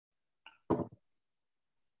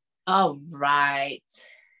All right.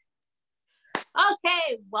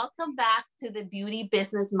 Okay, welcome back to the Beauty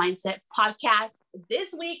Business Mindset podcast.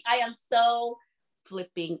 This week, I am so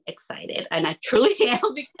flipping excited, and I truly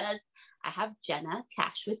am because I have Jenna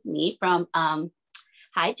Cash with me from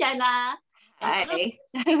Hi Jenna. Hi.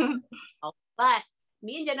 But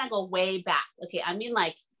me and Jenna go way back. Okay, I mean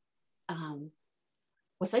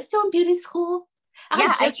was I still in beauty school?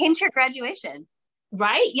 I came to your graduation.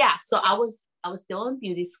 Right? Yeah. So I was still in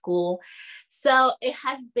beauty school. So it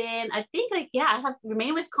has been, I think I have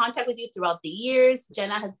remained with contact with you throughout the years.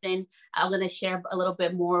 Jenna has been, I'm going to share a little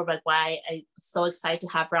bit more of like why I'm so excited to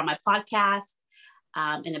have her on my podcast,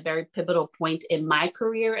 and a very pivotal point in my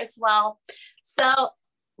career as well. So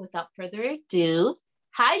without further ado,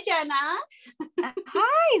 hi, Jenna.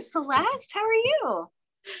 Hi, Celeste. How are you?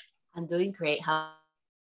 I'm doing great. How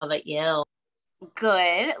about you?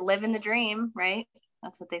 Good. Living the dream, right?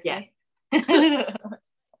 That's what they say. Yes.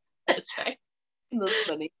 That's right. That's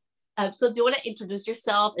funny. So do you want to introduce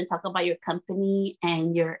yourself and talk about your company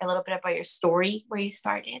and a little bit about your story, where you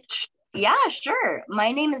started? Yeah, sure.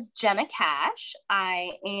 My name is Jenna Cash.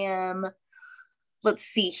 Let's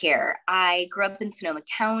see here. I grew up in Sonoma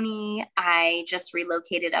County. I just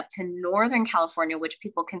relocated up to Northern California, which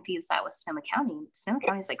people confuse that with Sonoma County. Sonoma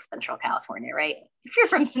County is like Central California, right? If you're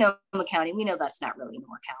from Sonoma County, we know that's not really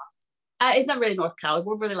NorCal. It's not really North Cal.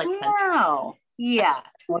 We're really like Central. No. Yeah.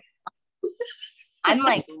 I'm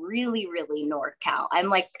like really, really NorCal. I'm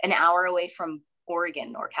like an hour away from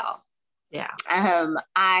Oregon, NorCal. Yeah.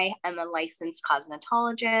 I am a licensed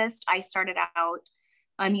cosmetologist. I started out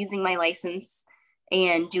using my license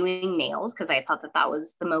and doing nails because I thought that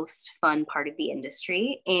was the most fun part of the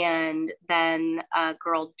industry. And then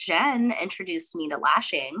girl Jen introduced me to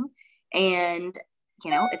lashing, and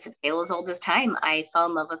it's a tale as old as time. I fell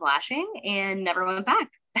in love with lashing and never went back.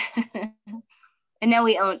 And now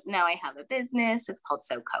I have a business. It's called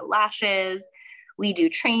SoCo Lashes. We do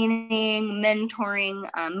training, mentoring,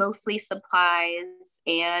 mostly supplies.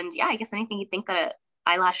 And I guess anything you think that an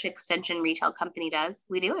eyelash extension retail company does,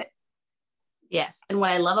 we do it. Yes. And what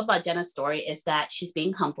I love about Jenna's story is that she's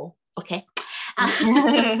being humble. Okay.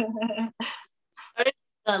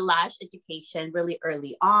 The lash education really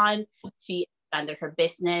early on. She expanded her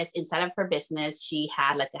business. Inside of her business, she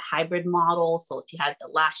had like a hybrid model. So she had the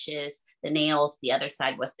lashes, the nails, the other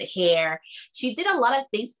side was the hair. She did a lot of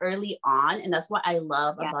things early on. And that's what I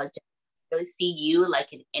love about Jenna. I really see you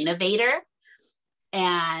like an innovator.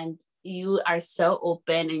 And you are so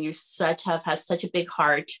open, and you're have such a big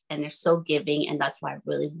heart, and you're so giving. And that's why I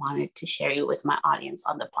really wanted to share you with my audience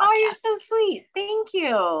on the podcast. Oh, you're so sweet. Thank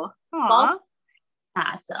you. Aww.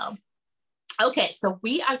 Awesome. Okay, so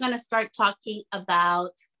we are going to start talking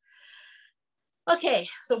about,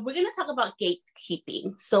 so we're going to talk about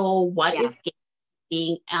gatekeeping. So what is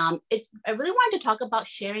gatekeeping? I really wanted to talk about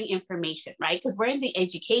sharing information, right? Because we're in the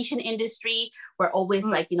education industry. We're always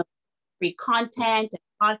free content and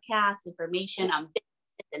podcasts, information on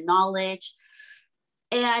business and knowledge.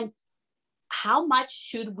 And how much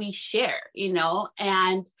should we share,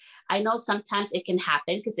 And I know sometimes it can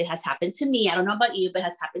happen, because it has happened to me. I don't know about you, but it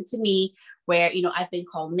has happened to me where, I've been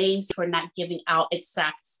called names for not giving out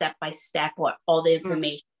exact step-by-step or all the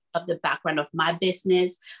information of the background of my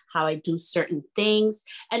business, how I do certain things.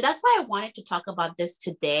 And that's why I wanted to talk about this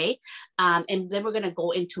today. And then we're going to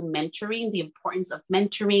go into mentoring, the importance of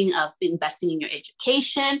mentoring, of investing in your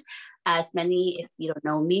education. As many, if you don't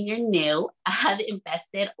know me, you're new, I have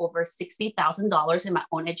invested over $60,000 in my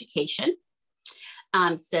own education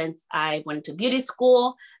since I went to beauty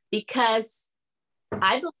school, because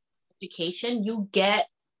I believe education, you get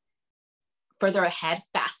further ahead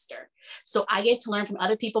faster. So I get to learn from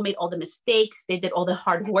other people, made all the mistakes. They did all the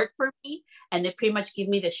hard work for me, and they pretty much give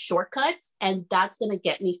me the shortcuts, and that's going to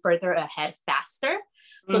get me further ahead faster.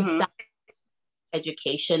 So that's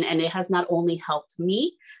education. And it has not only helped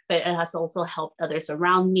me, but it has also helped others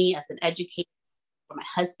around me as an educator for my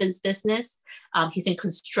husband's business. He's in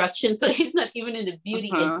construction, so he's not even in the beauty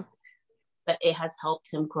industry, but it has helped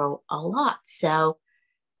him grow a lot. So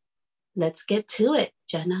let's get to it,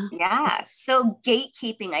 Jenna. Yeah. So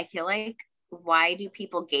gatekeeping, I feel like, why do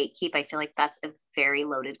people gatekeep? I feel like that's a very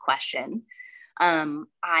loaded question.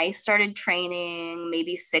 I started training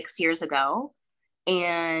maybe 6 years ago,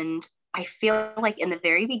 and I feel like in the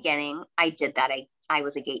very beginning, I did that. I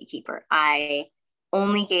was a gatekeeper. I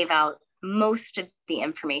only gave out most of the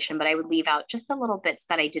information, but I would leave out just the little bits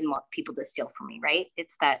that I didn't want people to steal from me, right?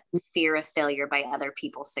 It's that fear of failure by other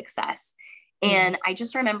people's success. And I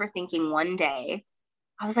just remember thinking one day,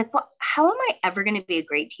 I was like, well, how am I ever going to be a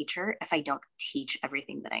great teacher if I don't teach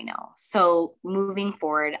everything that I know? So moving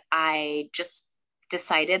forward, I just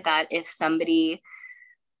decided that if somebody,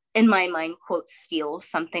 in my mind, quote, steals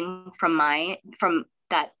something from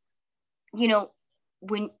that, you know,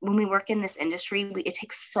 when we work in this industry, it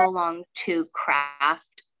takes so long to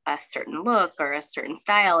craft a certain look or a certain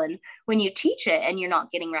style. And when you teach it and you're not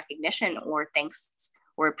getting recognition or thanks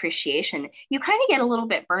or appreciation, you kind of get a little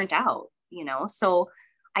bit burnt out, you know? So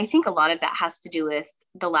I think a lot of that has to do with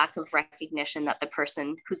the lack of recognition that the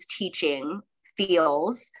person who's teaching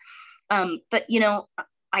feels. But, you know,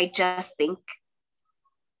 I just think,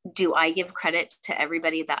 do I give credit to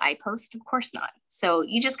everybody that I post? Of course not. So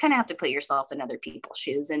you just kind of have to put yourself in other people's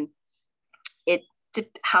shoes, and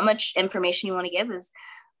how much information you want to give is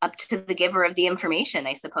up to the giver of the information,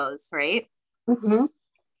 I suppose. Right. Mm-hmm.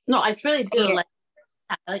 No, I truly do. Yeah. Like,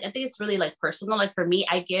 I think it's really like personal. Like for me,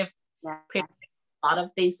 I give a lot of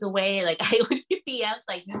things away. Like I always get DMs,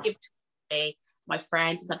 like you give away, my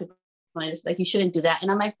friends and some people like, you shouldn't do that. And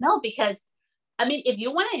I'm like, no, because I mean, if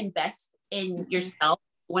you want to invest in yourself,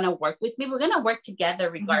 want to work with me, we're going to work together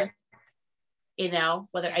regardless, you know,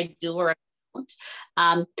 whether I do or I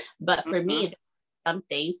don't. But for me, some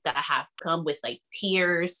things that have come with like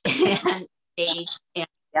tears and dates and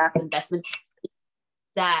investments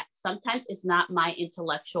that sometimes it's not my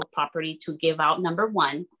intellectual property to give out, number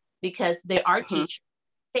one, because there are teachers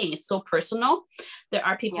saying it's so personal. There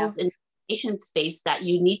are people's in education space that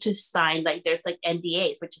you need to sign, like there's like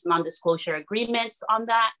NDAs, which is non-disclosure agreements on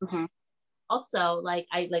that. Also, like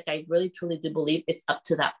I really truly do believe it's up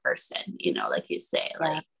to that person, you know, like you say,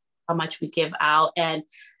 like how much we give out. And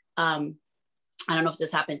I don't know if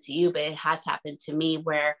this happened to you, but it has happened to me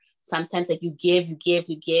where sometimes like you give,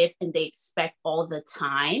 and they expect all the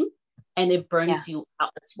time, and it burns you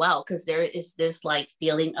out as well. Cause there is this like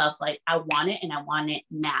feeling of like, I want it and I want it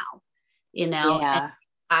now, you know, and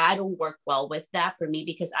I don't work well with that for me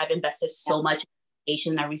because I've invested so much in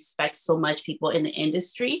education. I respect so much people in the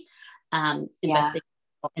industry. Investing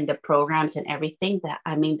in the programs and everything that,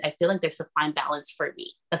 I mean, I feel like there's a fine balance for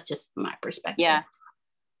me. That's just my perspective. Yeah.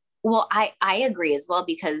 Well, I agree as well,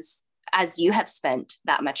 because as you have spent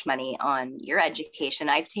that much money on your education,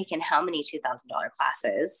 I've taken how many $2,000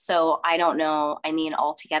 classes. So I don't know. I mean,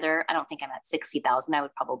 altogether, I don't think I'm at 60,000. I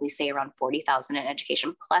would probably say around 40,000 in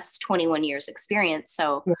education plus 21 years experience.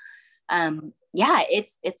 So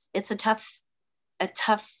it's a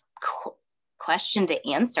tough question to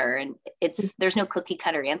answer, and there's no cookie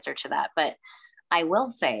cutter answer to that. But I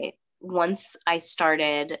will say, once I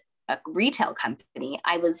started a retail company,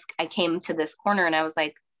 I came to this corner and I was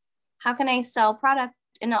like, how can I sell product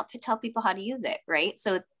and not tell people how to use it? Right.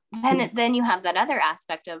 So then you have that other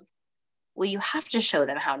aspect of, well, you have to show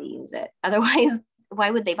them how to use it. Otherwise,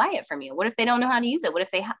 why would they buy it from you? What if they don't know how to use it? What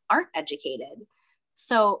if they aren't educated?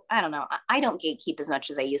 So I don't know. I don't gatekeep as much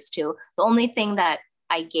as I used to. The only thing that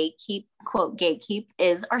I quote gatekeep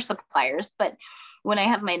is our suppliers. But when I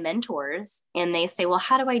have my mentors and they say, well,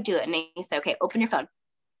 how do I do it? And they say, okay, open your phone,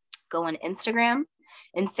 go on Instagram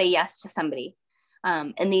and say yes to somebody.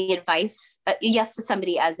 And the advice, yes to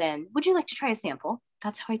somebody as in, would you like to try a sample?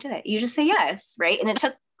 That's how I did it. You just say yes, right? And it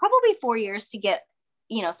took probably 4 years to get,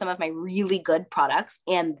 you know, some of my really good products.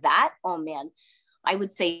 And that, oh man, I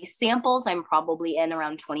would say samples, I'm probably in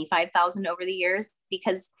around 25,000 over the years,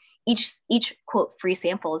 because each quote free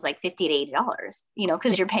sample is like $50 to $80, you know,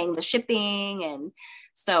 because you're paying the shipping. And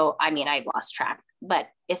so, I mean, I've lost track, but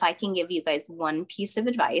if I can give you guys one piece of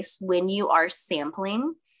advice, when you are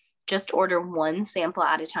sampling, just order one sample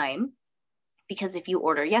at a time. Because if you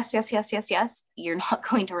order yes, you're not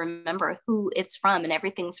going to remember who it's from, and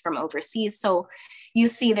everything's from overseas. So you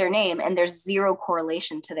see their name and there's zero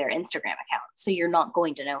correlation to their Instagram account. So you're not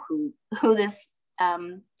going to know who this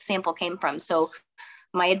sample came from. So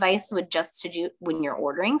my advice would just to do, when you're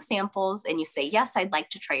ordering samples and you say, yes, I'd like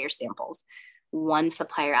to try your samples, one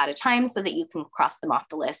supplier at a time so that you can cross them off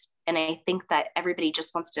the list. And I think that everybody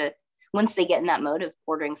just wants to, once they get in that mode of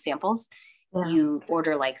ordering samples, you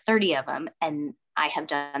order like 30 of them. And I have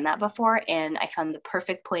done that before, and I found the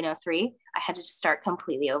perfect 0.03. I had to start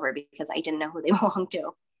completely over because I didn't know who they belonged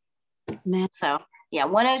to. Man. So yeah,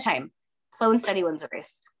 one at a time. Slow and steady wins a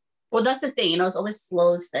race. Well, that's the thing, you know, it's always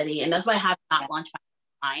slow, steady. And that's why I have not launched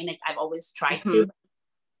mine. Like I've always tried to,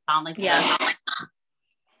 found like,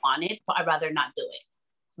 on it, but I'd rather not do it.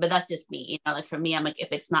 But that's just me, you know, like for me, I'm like,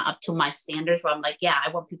 if it's not up to my standards where I'm like, yeah, I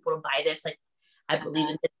want people to buy this. Like I believe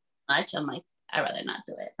in this much. I'm like, I'd rather not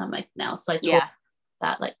do it. I'm like, no. So I told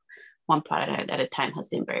that like one product at a time has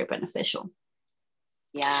been very beneficial.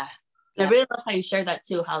 Yeah. And I really love how you share that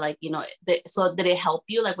too, how like, you know, so did it help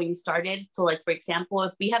you like when you started? So like, for example,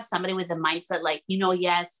 if we have somebody with the mindset, like, you know,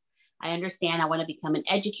 yes, I understand I want to become an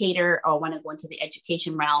educator or I want to go into the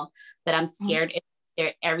education realm, but I'm scared if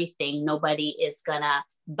share everything, nobody is gonna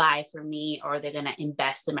buy from me or they're gonna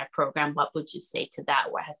invest in my program. What would you say to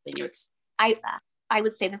that? What has been your experience? I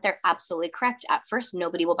would say that they're absolutely correct. At first,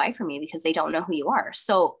 nobody will buy from you because they don't know who you are.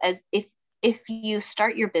 So as if you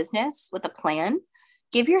start your business with a plan,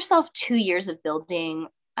 give yourself 2 years of building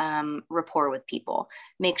rapport with people.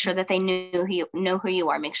 Make sure that they know who you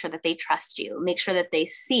are. Make sure that they trust you. Make sure that they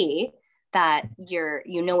see that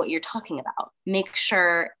you know what you're talking about. Make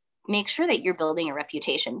sure that you're building a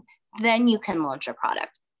reputation. Then you can launch a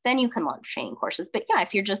product. Then you can launch training courses. But yeah,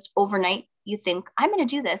 if you're just overnight, you think I'm going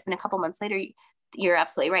to do this, and a couple months later, you're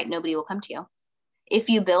absolutely right. Nobody will come to you. If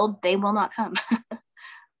you build, they will not come.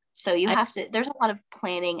 So you have to, there's a lot of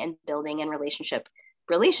planning and building and relationship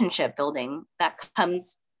building that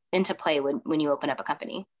comes into play when you open up a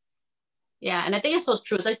company. Yeah. And I think it's so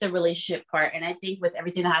true, like the relationship part. And I think with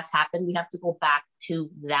everything that has happened, we have to go back to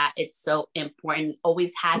that. It's so important.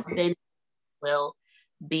 Always has been, will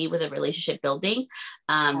be with a relationship building.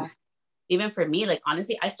 Even for me, like,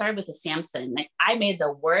 honestly, I started with the Samsung. Like, I made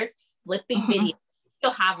the worst flipping video. I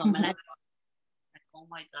still have them. And I oh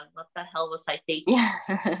my God, what the hell was I thinking? Yeah.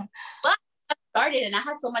 But I started, and I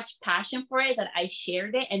had so much passion for it that I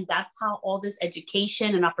shared it. And that's how all this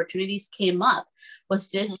education and opportunities came up, was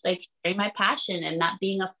just like sharing my passion and not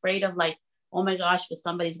being afraid of like, oh my gosh, because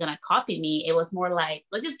somebody's going to copy me. It was more like,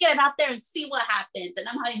 let's just get it out there and see what happens. And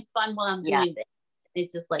I'm having fun while I'm doing this.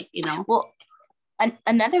 It's just like, you know. Well,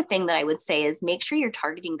 another thing that I would say is make sure you're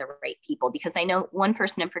targeting the right people, because I know one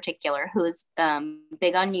person in particular who's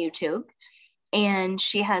big on YouTube, and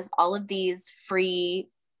she has all of these free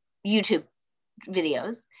YouTube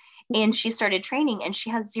videos, and she started training and she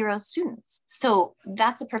has 0 students. So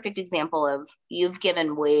that's a perfect example of you've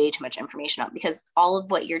given way too much information out, because all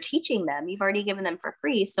of what you're teaching them, you've already given them for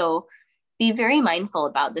free. So be very mindful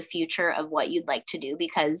about the future of what you'd like to do,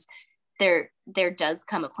 because there does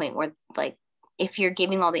come a point where, like, if you're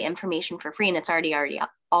giving all the information for free and it's already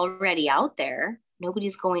out there,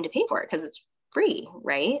 nobody's going to pay for it because it's free,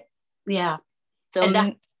 right? Yeah. So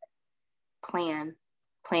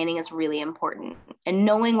planning is really important, and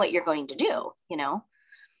knowing what you're going to do, you know?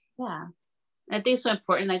 Yeah. I think it's so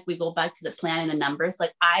important. Like, we go back to the plan and the numbers.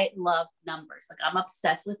 Like, I love numbers. Like, I'm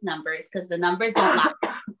obsessed with numbers because the numbers don't lie.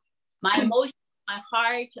 My emotions, my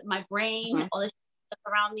heart, my brain, all the stuff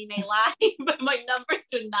around me may lie, but my numbers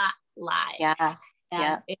do not lie. Yeah.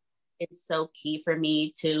 And it's so key for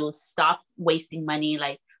me to stop wasting money.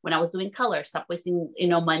 Like, when I was doing color, stop wasting,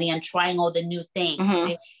 money and trying all the new things,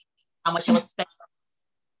 how much I was spending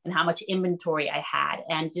and how much inventory I had,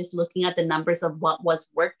 and just looking at the numbers of what was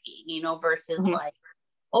working, versus like,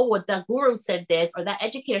 oh, what the guru said this, or that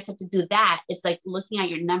educator said to do that. It's like looking at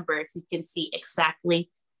your numbers, you can see exactly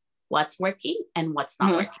what's working and what's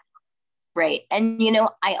not working. Right. And,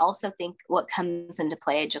 I also think what comes into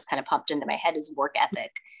play, it just kind of popped into my head, is work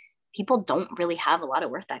ethic. People don't really have a lot of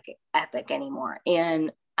work ethic anymore.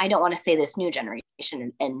 And I don't want to say this new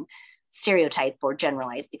generation and stereotype or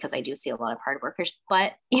generalize, because I do see a lot of hard workers,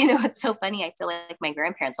 but it's so funny. I feel like my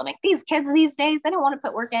grandparents, I'm like, these kids these days, they don't want to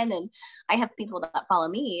put work in. And I have people that follow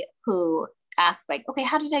me who ask like, okay,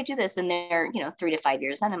 how did I do this? And they're, 3 to 5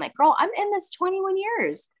 years in. I'm like, girl, I'm in this 21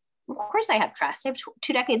 years. Of course I have trust. I have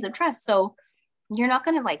 2 decades of trust. So you're not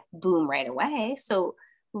going to like boom right away. So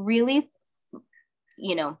really,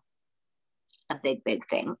 a big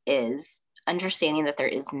thing is understanding that there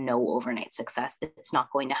is no overnight success. It's not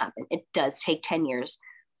going to happen. It does take 10 years.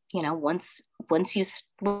 Once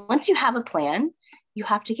you have a plan, you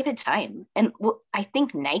have to give it time. And I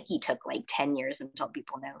think Nike took like 10 years until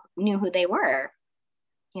people knew who they were,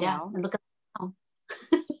 you know? And look at now.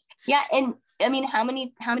 Yeah. And I mean, how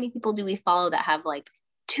many people do we follow that have like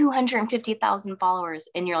 250,000 followers?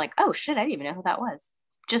 And you're like, oh shit, I didn't even know who that was.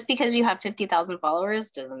 Just because you have 50,000 followers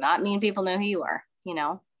does not mean people know who you are,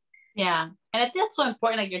 Yeah. And I think that's so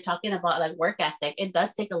important. Like, you're talking about like work ethic. It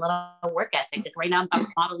does take a lot of work ethic. Like, right now I'm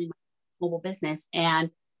modeling my mobile business,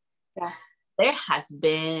 and there has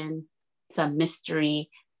been some mystery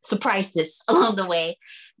surprises along the way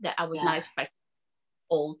that I was not expecting.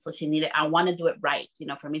 So I want to do it right.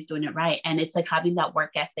 For me, it's doing it right. And it's like having that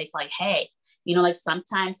work ethic, like, hey, like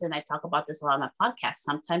sometimes, and I talk about this a lot on my podcast,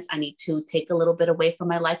 sometimes I need to take a little bit away from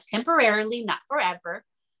my life temporarily, not forever.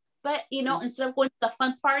 But, instead of going to the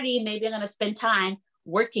fun party, maybe I'm going to spend time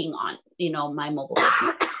working on, my mobile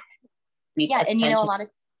business. Yeah. And, a lot of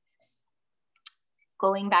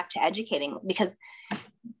going back to educating, because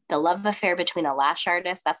the love affair between a lash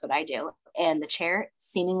artist, that's what I do, and the chair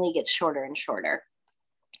seemingly gets shorter and shorter.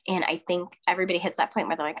 And I think everybody hits that point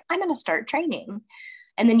where they're like, I'm going to start training.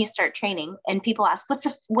 And then you start training and people ask,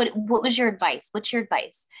 what was your advice? What's your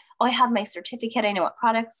advice? Oh, I have my certificate. I know what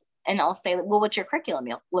products. And I'll say, well, what's your curriculum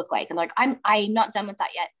look like? And they're like, I'm not done with that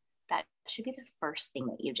yet. That should be the first thing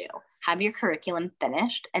that you do. Have your curriculum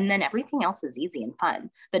finished, and then everything else is easy and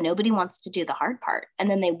fun. But nobody wants to do the hard part. And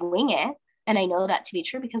then they wing it. And I know that to be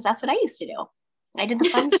true because that's what I used to do. I did the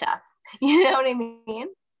fun stuff. You know what I mean?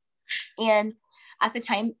 And at the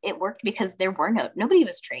time it worked because there were nobody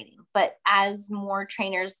was training. But as more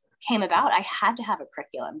trainers came about, I had to have a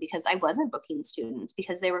curriculum because I wasn't booking students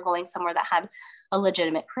because they were going somewhere that had a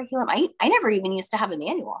legitimate curriculum. I never even used to have a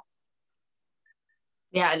manual.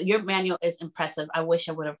 Yeah, your manual is impressive. I wish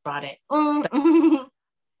I would have brought it. No,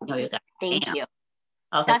 you got Thank you.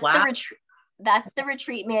 I was like, wow. That's the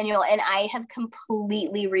retreat manual, and I have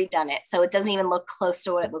completely redone it, so it doesn't even look close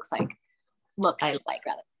to what it looks like.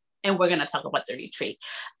 Rather. And we're gonna talk about the retreat.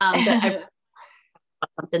 But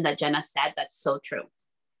something that Jenna said that's so true.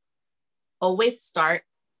 Always start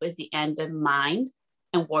with the end in mind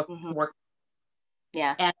and work.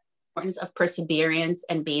 Yeah. And the importance of perseverance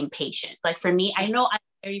and being patient. Like for me, I know I'm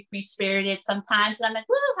very free spirited sometimes, and I'm like,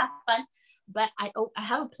 woo, have fun. But I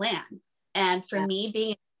have a plan. And for me,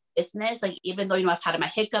 being in business, like even though I've had my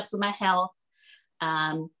hiccups with my health,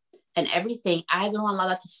 and everything, I don't allow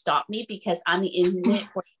that to stop me because I'm in it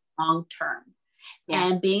for the long term. Yeah.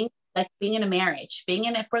 And being in a marriage, being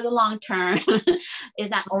in it for the long term is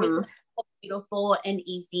not always beautiful and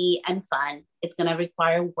easy and fun. It's going to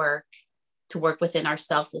require work to work within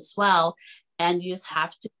ourselves as well. And you just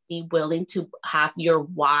have to be willing to have your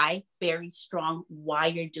why very strong, why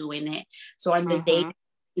you're doing it. So on the day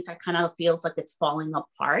it kind of feels like it's falling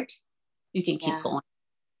apart, you can keep going.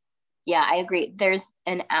 Yeah, I agree. There's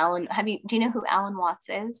an Alan. Do you know who Alan Watts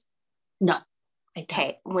is? No.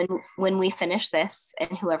 Okay. When we finish this,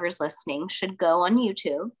 and whoever's listening should go on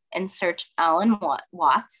YouTube and search Alan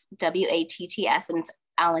Watts, WATTS, and it's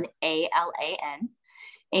Alan ALAN.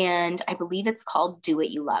 And I believe it's called Do What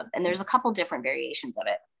You Love. And there's a couple different variations of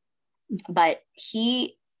it. But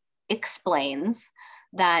he explains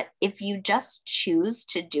that if you just choose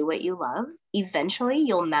to do what you love, eventually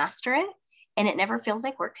you'll master it. And it never feels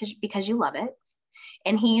like work because you love it.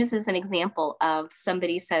 And he uses an example of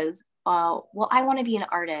somebody says, well, I want to be an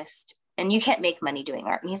artist. And you can't make money doing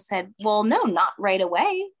art. And he said, well, no, not right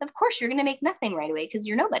away. Of course, you're going to make nothing right away because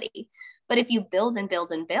you're nobody. But if you build and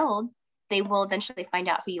build and build, they will eventually find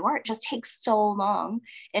out who you are. It just takes so long.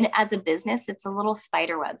 And as a business, it's a little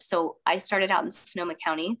spider web. So I started out in Sonoma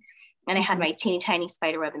County, and I had my teeny tiny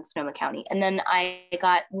spider web in Sonoma County. And then I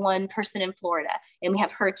got one person in Florida, and we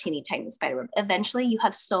have her teeny tiny spider web. Eventually you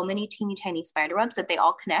have so many teeny tiny spider webs that they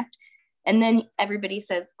all connect. And then everybody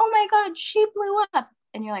says, oh my God, she blew up.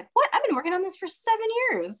 And you're like, what? I've been working on this for 7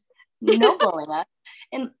 years. No blowing up.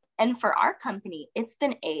 And for our company, it's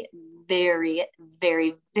been a very,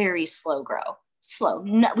 very, very slow grow. Slow.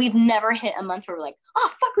 No, we've never hit a month where we're like, oh,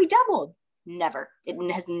 fuck, we doubled. Never. It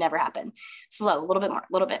has never happened. Slow, a little bit more, a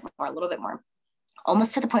little bit more, a little bit more.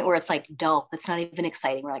 Almost to the point where it's like dull. It's not even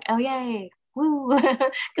exciting. We're like, oh, yay. Woo.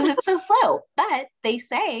 Because it's so slow. But they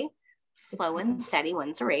say slow and steady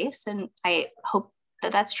wins a race. And I hope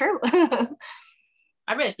that that's true.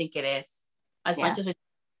 I really think it is. As much as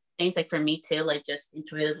things, like for me too, like just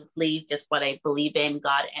intuitively, just what I believe in,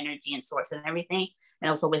 God, energy, and source and everything. And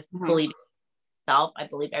also with believing self, I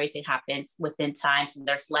believe everything happens within times, and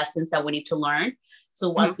there's lessons that we need to learn. So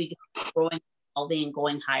once we get growing, evolving, and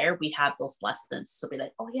going higher, we have those lessons. So be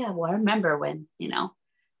like, oh yeah, well, I remember when,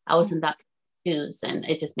 I was in that shoes, and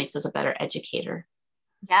it just makes us a better educator.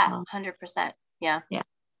 Yeah, 100%. Yeah. Yeah.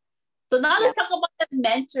 So now let's talk about the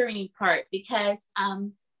mentoring part, because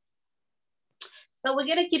so we're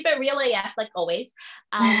gonna keep it real AF like always.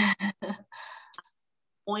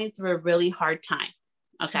 Going through a really hard time.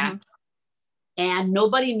 Okay. And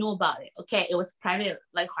nobody knew about it. Okay. It was private,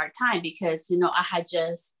 like hard time because,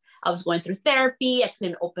 I was going through therapy. I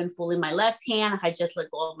couldn't open fully my left hand. I had just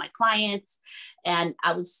let go of my clients, and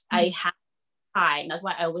I had tie. And that's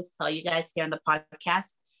why I always tell you guys here on the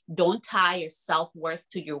podcast, don't tie your self-worth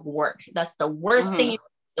to your work. That's the worst thing you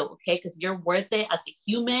can do. Okay. Because you're worth it as a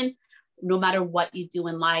human. No matter what you do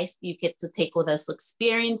in life, you get to take all those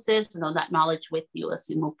experiences and all that knowledge with you as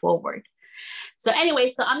you move forward. So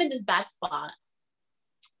anyway, so I'm in this bad spot.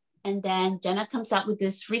 And then Jenna comes out with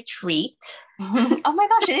this retreat. Oh my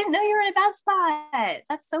gosh, I didn't know you were in a bad spot.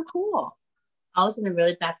 That's so cool. I was in a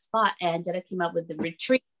really bad spot, and Jenna came out with the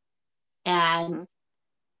retreat. And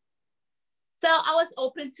so I was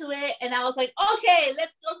open to it, and I was like, okay,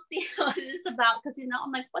 let's go see what it is about. Because,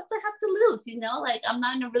 I'm like, what do I have to lose? Like, I'm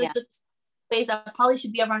not in a really good space. I probably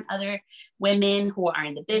should be around other women who are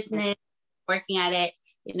in the business, working at it.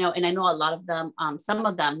 you know, and I know a lot of them, some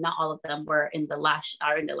of them, not all of them, are in the lash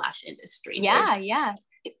industry. Yeah.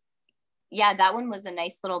 Yeah. That one was a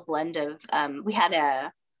nice little blend of, we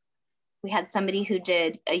had somebody who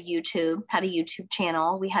had a YouTube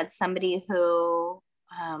channel. We had somebody who,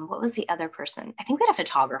 what was the other person? I think we had a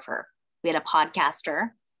photographer. We had a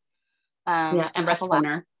podcaster. And restaurant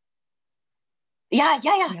owner. Yeah.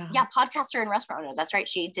 Podcaster and restaurant owner. That's right.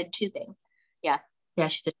 She did two things. Yeah. Yeah,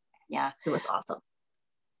 she did. Yeah. It was awesome.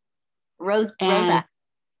 Rosa.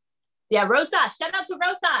 Yeah, Rosa. Shout out to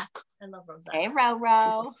Rosa. I love Rosa. Hey,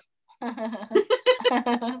 Ro.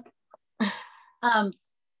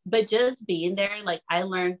 But just being there, like I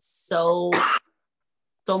learned so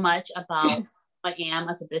much about who I am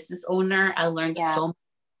as a business owner. I learned so much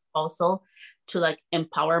also to like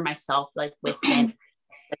empower myself, like within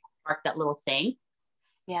like spark that little thing.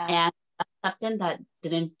 Yeah. And that's something that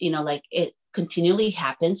didn't, you know, like it continually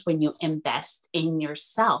happens when you invest in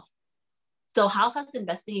yourself. So how has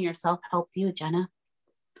investing in yourself helped you, Jenna?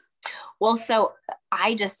 Well, so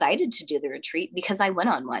I decided to do the retreat because I went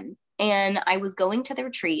on one, and I was going to the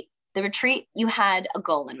retreat. The retreat, you had a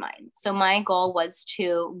goal in mind. So my goal was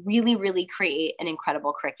to really, really create an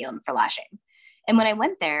incredible curriculum for lashing. And when I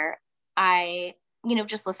went there, I, you know,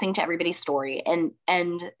 just listening to everybody's story, and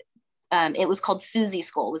it was called Susie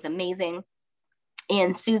School. It was amazing.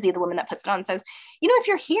 And Susie, the woman that puts it on, says, you know, if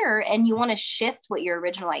you're here and you want to shift what your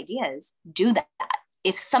original idea is, do that.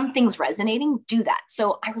 If something's resonating, do that.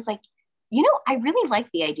 So I was like, you know, I really like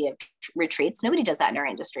the idea of retreats. Nobody does that in our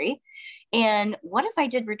industry. And what if I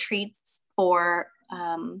did retreats for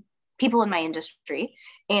people in my industry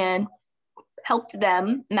and helped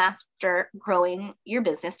them master growing your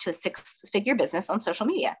business to a 6-figure business on social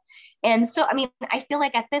media? And so, I mean, I feel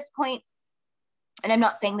like at this point, and I'm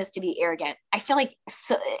not saying this to be arrogant, I feel like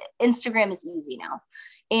Instagram is easy now.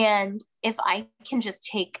 And if I can just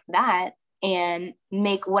take that and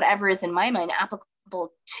make whatever is in my mind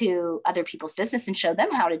applicable to other people's business and show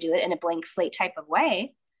them how to do it in a blank slate type of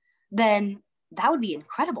way, then that would be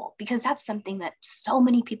incredible, because that's something that so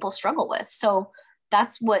many people struggle with. So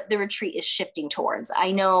that's what the retreat is shifting towards.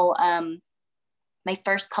 I know my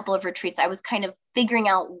first couple of retreats, I was kind of figuring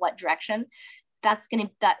out what direction. That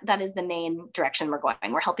is the main direction we're going.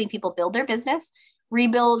 We're helping people build their business,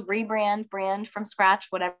 rebuild, rebrand, brand from scratch,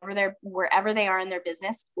 wherever they are in their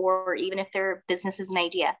business, or even if their business is an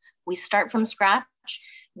idea. We start from scratch.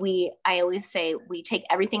 I always say we take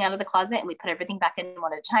everything out of the closet and we put everything back in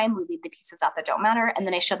one at a time. We leave the pieces out that don't matter. And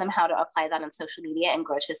then I show them how to apply that on social media and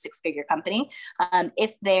grow to a 6-figure company.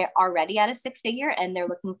 If they're already at a 6-figure and they're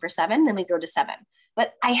looking for 7, then we go to 7.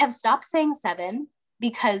 But I have stopped saying 7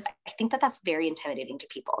 because I think that that's very intimidating to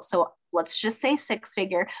people. So let's just say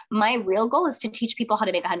 6-figure. My real goal is to teach people how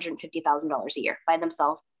to make $150,000 a year by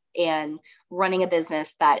themselves and running a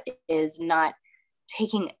business that is not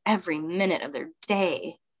taking every minute of their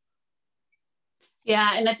day.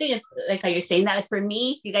 Yeah. And I think it's like how you're saying that. For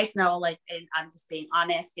me, you guys know, like, and I'm just being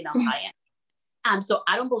honest, you know, I am. So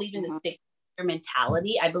I don't believe in the 6-figure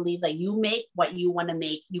mentality. I believe that you make what you want to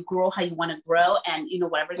make, you grow how you want to grow, and you know,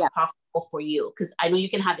 whatever's profitable for you. Because I know you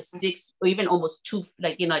can have a 6 or even almost 2,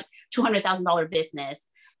 like, you know, like $200,000 business,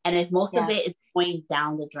 and if most of it is going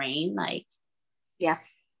down the drain, like,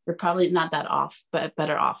 you're probably not that off, but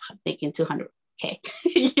better off making $200K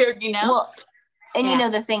a year, you know. Well, and you know,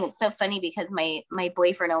 the thing, it's so funny because my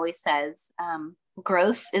boyfriend always says,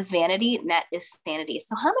 gross is vanity, net is sanity.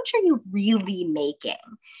 So how much are you really making?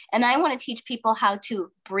 And I want to teach people how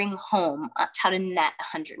to bring home, how to net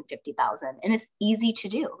 150,000. And it's easy to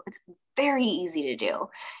do. It's very easy to do.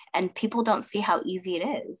 And people don't see how easy it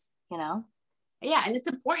is, you know? Yeah. And it's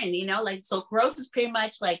important, you know, like, so gross is pretty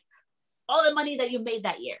much like all the money that you made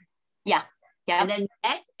that year. Yeah. Yeah. And then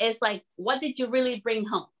net is like, what did you really bring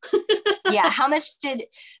home? How much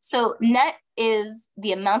so net is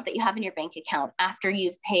the amount that you have in your bank account after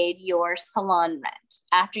you've paid your salon rent,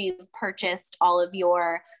 after you've purchased all of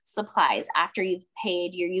your supplies, after you've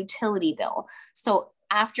paid your utility bill. So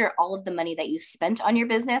after all of the money that you spent on your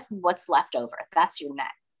business, what's left over? That's your net.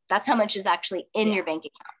 That's how much is actually in your bank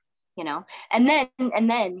account, you know? And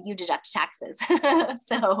then you deduct taxes.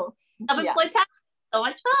 So tax, so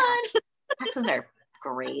much fun. Taxes are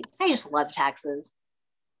great. I just love taxes.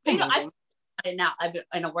 You know,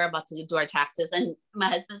 I know we're about to do our taxes, and my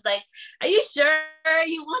husband's like, "Are you sure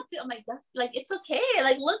you want to?" I'm like, "That's like, it's okay.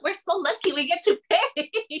 Like, look, we're so lucky we get to pay,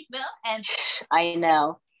 you know." And I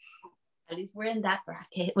know. At least we're in that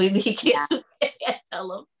bracket. We get to pay. I tell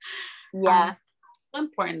them. Yeah. So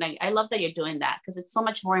important. Like, I love that you're doing that, because it's so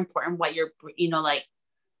much more important what you're, you know, like,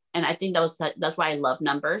 and I think that's why I love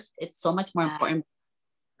numbers. It's so much more important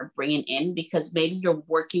are bringing in, because maybe you're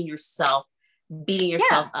working yourself, beating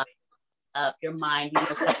yourself up your mind,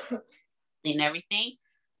 and everything,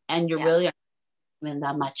 and you're really not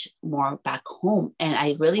that much more back home. And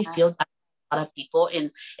I really feel that a lot of people,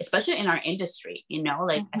 especially in our industry,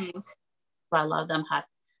 like a lot of them have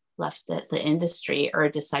left the industry or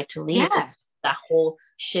decide to leave. That whole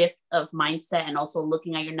shift of mindset, and also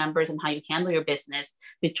looking at your numbers and how you handle your business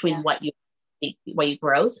between what you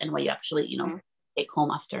gross and what you actually take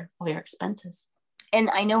home after all your expenses.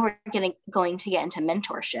 And I know we're going to get into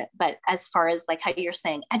mentorship, but as far as like how you're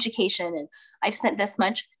saying education, and I've spent this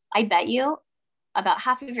much, I bet you about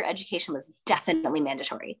half of your education was definitely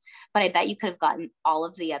mandatory, but I bet you could have gotten all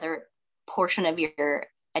of the other portion of your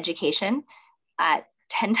education at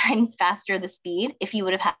 10 times faster the speed if you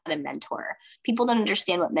would have had a mentor. People don't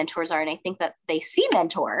understand what mentors are. And I think that they see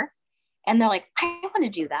mentor and they're like, I want to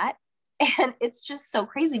do that. And it's just so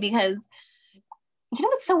crazy because you know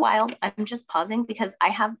what's so wild? I'm just pausing because I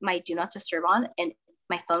have my do not disturb on and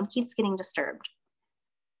my phone keeps getting disturbed.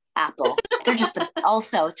 Apple. They're just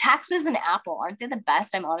also taxes and Apple. Aren't they the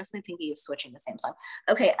best? I'm honestly thinking of switching to Samsung.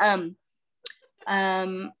 Okay.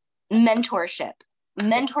 Mentorship.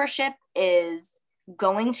 Mentorship is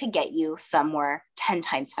going to get you somewhere 10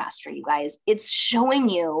 times faster, you guys. It's showing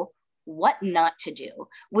you what not to do,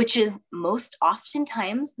 which is most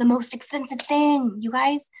oftentimes the most expensive thing, you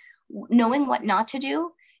guys. Knowing what not to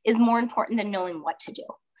do is more important than knowing what to do.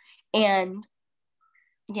 And,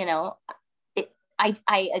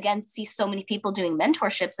 I again see so many people doing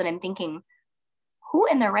mentorships and I'm thinking, who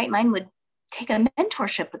in their right mind would take a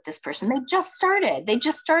mentorship with this person? They just started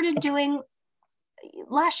doing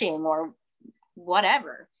lashing or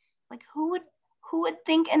whatever. Like who would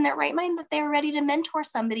think in their right mind that they were ready to mentor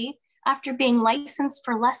somebody after being licensed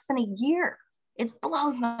for less than a year? It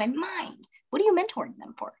blows my mind. What are you mentoring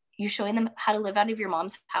them for? You showing them how to live out of your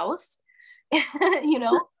mom's house?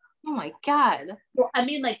 Oh my God. Well, I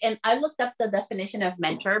mean, and I looked up the definition of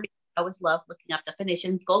mentor because I always love looking up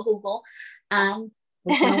definitions. Go Google.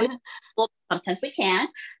 We can always Google, sometimes we can.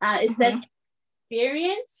 It said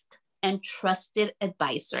experienced and trusted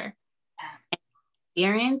advisor.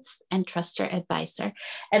 Experienced and trusted advisor.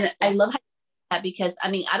 And I love that because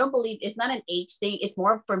I don't believe it's not an age thing. It's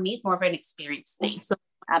more, for me, it's more of an experience thing. So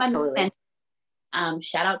absolutely.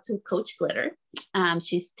 Shout out to Coach Glitter.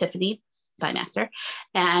 She's Tiffany Bymaster,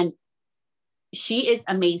 and she is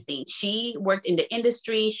amazing. She worked in the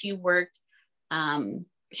industry. She has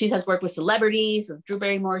worked with celebrities, with Drew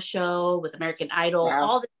Barrymore show, with American Idol,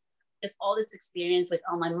 all this experience with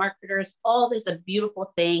online marketers, all this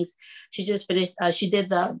beautiful things. She just finished, she did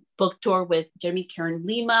the book tour with Jeremy Karen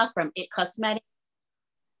Lima from It Cosmetics.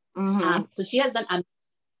 So she has done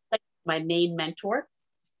my main mentor.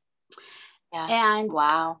 Yeah. And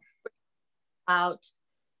wow. About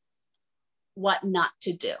what not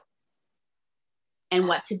to do and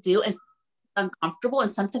what to do, and uncomfortable,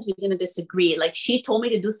 and sometimes you're going to disagree. Like she told me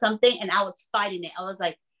to do something and I was fighting it. I was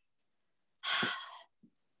like,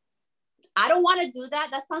 I don't want to do that.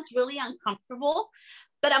 That sounds really uncomfortable,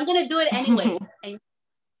 but I'm going to do it anyways.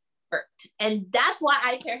 And that's why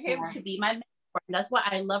I pair him to be my mentor. And that's why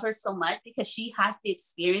I love her so much, because she has the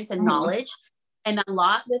experience and knowledge. And a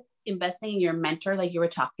lot with investing in your mentor, like you were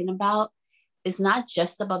talking about, is not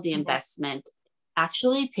just about the investment,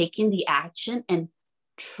 actually taking the action and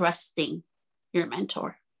trusting your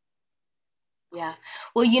mentor. Yeah.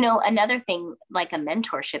 Well, another thing like a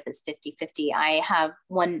mentorship is 50-50. I have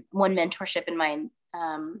one mentorship in mind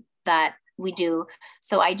that we do.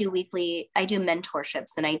 So I do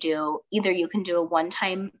mentorships, and either you can do a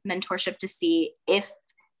one-time mentorship to see if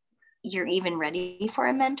you're even ready for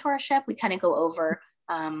a mentorship. We kind of go over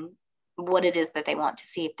what it is that they want to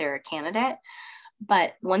see if they're a candidate.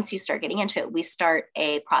 But once you start getting into it, we start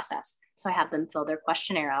a process. So I have them fill their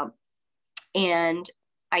questionnaire out. And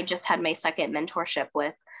I just had my second mentorship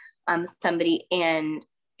with somebody, and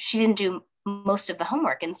she didn't do most of the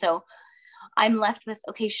homework. And so I'm left with,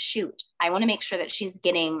 okay, shoot, I want to make sure that she's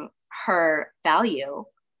getting her value.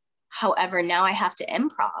 However, now I have to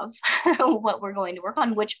improv what we're going to work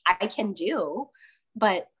on, which I can do.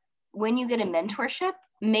 But when you get a mentorship,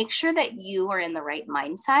 make sure that you are in the right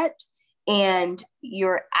mindset and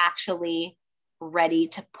you're actually ready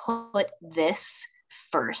to put this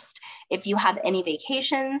first. If you have any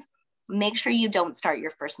vacations, make sure you don't start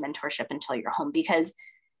your first mentorship until you're home, because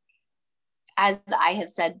as I have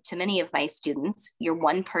said to many of my students, you're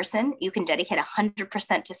one person, you can dedicate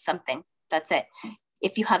 100% to something. That's it.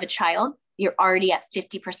 If you have a child, you're already at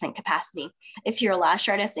 50% capacity. If you're a lash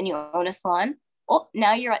artist and you own a salon, oh,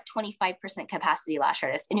 now you're at 25% capacity lash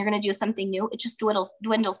artist and you're going to do something new. It just dwindles.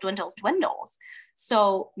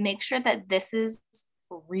 So make sure that this is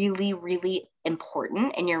really, really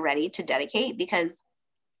important and you're ready to dedicate, because,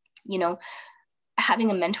 you know,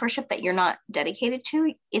 having a mentorship that you're not dedicated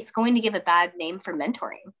to, it's going to give a bad name for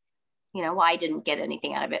mentoring. You know, well, I didn't get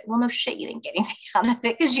anything out of it. Well, no shit, you didn't get anything out of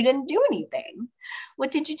it because you didn't do anything.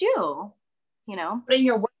 What did you do? You know? But in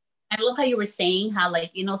your work, I love how you were saying how,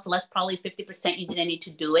 like, you know, Celeste, probably 50% you didn't need to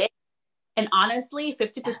do it. And honestly,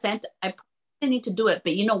 50%, I probably didn't need to do it.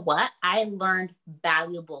 But you know what? I learned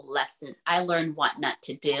valuable lessons. I learned what not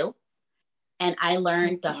to do. And I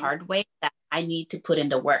learned the hard way that I need to put in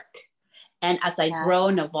the work. And as I grow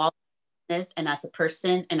and evolve this, and as a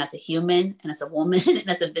person and as a human and as a woman and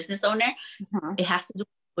as a business owner, it has to do with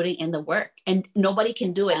putting in the work. And nobody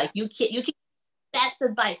can do it. Like you can't, best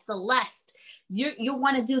advice, Celeste, you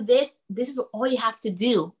want to do this is all you have to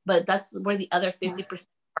do. But that's where the other 50%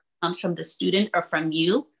 comes from the student or from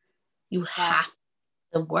you. You have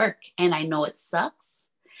to work. And I know it sucks.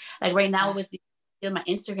 Like right now with my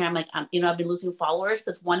Instagram, like, you know, I've been losing followers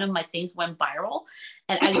because one of my things went viral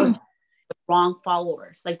and I got the wrong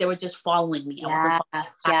followers. Like they were just following me.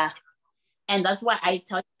 And that's why I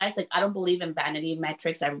tell you guys, like, I don't believe in vanity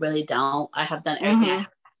metrics. I really don't. I have done everything.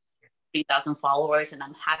 3,000 followers and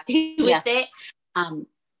I'm happy with it.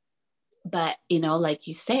 But you know, like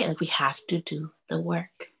you say, like we have to do the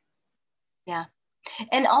work. Yeah.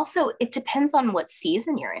 And also it depends on what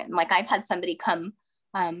season you're in. Like I've had somebody come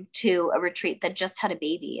to a retreat that just had a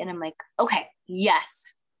baby. And I'm like, okay,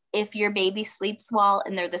 yes, if your baby sleeps well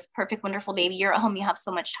and they're this perfect, wonderful baby, you're at home, you have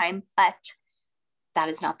so much time, but that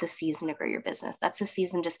is not the season to grow your business. That's the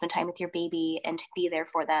season to spend time with your baby and to be there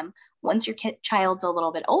for them. Once your child's a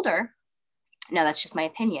little bit older, now that's just my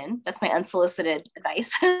opinion, that's my unsolicited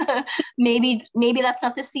advice. maybe that's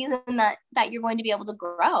not the season that you're going to be able to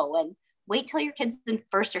grow, and wait till your kid's in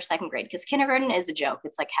first or second grade, because kindergarten is a joke.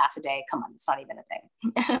 It's like half a day. Come on, it's not even a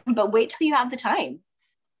thing. But wait till you have the time.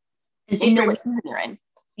 And see, you know what season you're in.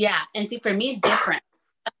 Yeah. And see, for me, it's different.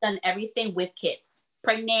 I've done everything with kids,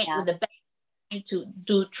 pregnant, with a baby, to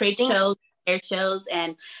do trade shows, air shows,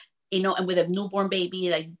 and, you know, and with a newborn baby,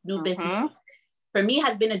 like new business. For me,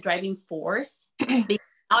 has been a driving force. Because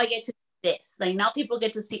now I get to do this. Like now people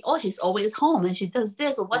get to see, oh, she's always home and she does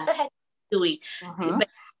this. Or what the heck is she doing? But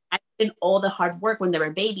I did all the hard work when they were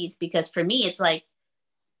babies, because for me, it's like,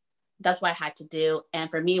 that's what I had to do.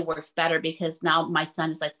 And for me, it works better because now my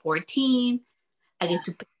son is like 14. I get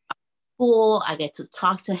to pick up school. I get to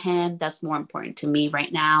talk to him. That's more important to me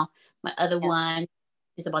right now. My other one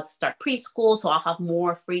is about to start preschool, so I'll have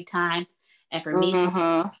more free time. And for me,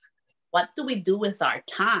 what do we do with our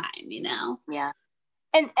time, you know? Yeah.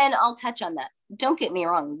 And I'll touch on that. Don't get me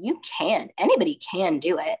wrong. Anybody can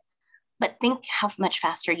do it. But think how much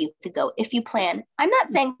faster you could go if you plan. I'm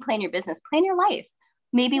not saying plan your business, plan your life.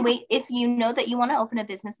 Maybe wait, if you know that you want to open a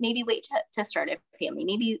business, maybe wait to start a family.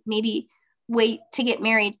 Maybe wait to get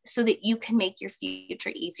married so that you can make your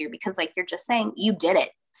future easier. Because like you're just saying, you did it.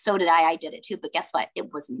 So did I did it too. But guess what?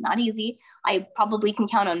 It was not easy. I probably can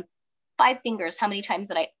count on 5 fingers how many times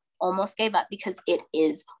that I almost gave up, because it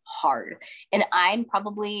is hard. And I'm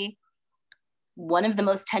probably one of the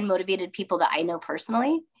most 10 motivated people that I know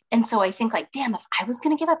personally. And so I think like, damn, if I was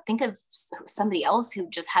going to give up, think of somebody else who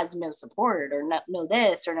just has no support or no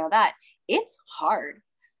this or no that. It's hard.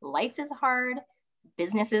 Life is hard.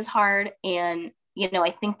 Business is hard. And, you know,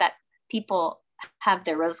 I think that people have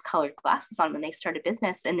their rose-colored glasses on when they start a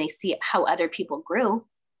business and they see how other people grew.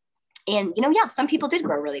 And, you know, yeah, some people did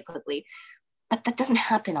grow really quickly, but that doesn't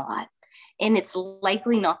happen a lot. And it's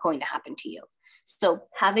likely not going to happen to you. So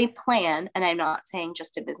have a plan. And I'm not saying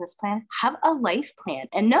just a business plan, have a life plan,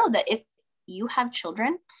 and know that if you have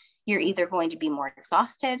children, you're either going to be more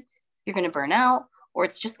exhausted, you're going to burn out, or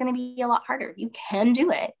it's just going to be a lot harder. You can do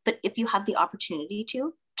it. But if you have the opportunity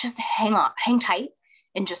to, just hang tight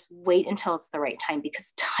and just wait until it's the right time,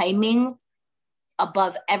 because timing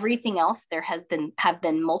above everything else, have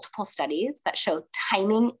been multiple studies that show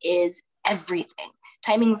timing is everything.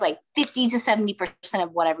 Timing's like 50 to 70%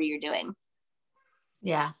 of whatever you're doing.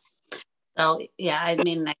 Yeah. So yeah, I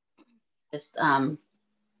mean, I just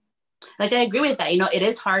like, I agree with that. You know, it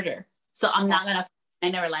is harder. So I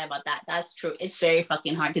never lie about that. That's true. It's very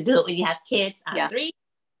fucking hard to do it when you have kids. I have 3,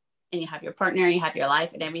 and you have your partner, you have your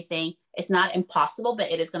life and everything. It's not impossible, but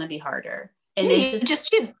it is going to be harder. And you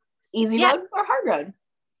just choose easy road or hard road.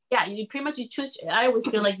 Yeah, you pretty much, you choose. I always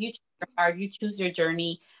feel like you choose your hard, you choose your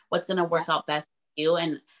journey, what's going to work out best for you.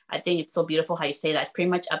 And I think it's so beautiful how you say that. It's pretty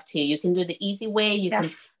much up to you. You can do the easy way. You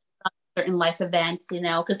can certain life events, you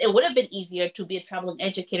know, because it would have been easier to be a traveling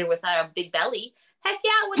educator without a big belly. Heck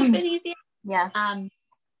yeah, it would have been easier. Yeah.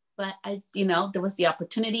 But I, you know, there was the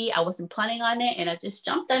opportunity. I wasn't planning on it, and I just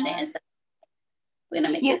jumped on it and said, "We're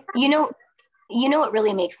gonna make this happen." You know what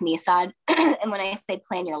really makes me sad? And when I say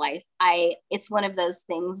plan your life, it's one of those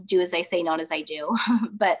things, do as I say, not as I do.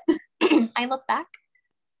 But I look back,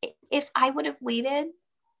 if I would have waited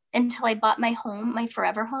until I bought my home, my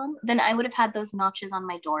forever home, then I would have had those notches on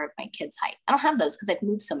my door of my kids' height. I don't have those because I've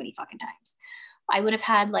moved so many fucking times. I would have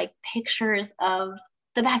had like pictures of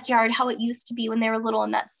the backyard, how it used to be when they were little,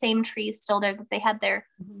 and that same tree is still there that they had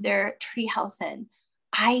their tree house in.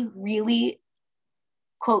 I really,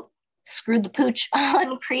 quote, screwed the pooch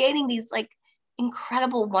on creating these like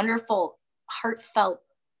incredible, wonderful, heartfelt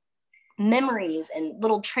memories and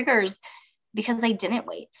little triggers because I didn't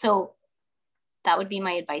wait. So that would be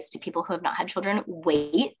my advice to people who have not had children.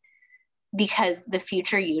 Wait, because the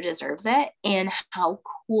future you deserves it. And how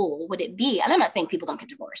cool would it be? And I'm not saying people don't get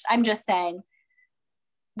divorced. I'm just saying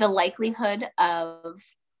the likelihood of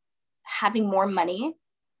having more money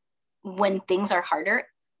when things are harder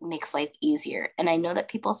makes life easier. And I know that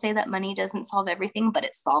people say that money doesn't solve everything, but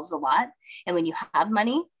it solves a lot. And when you have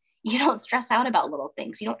money, you don't stress out about little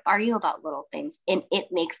things. You don't argue about little things. And it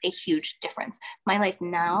makes a huge difference. My life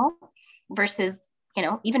now versus, you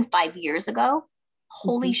know, even 5 years ago,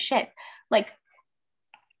 holy shit. Like,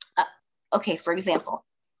 okay, for example,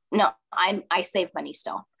 no, I save money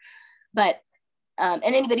still, but and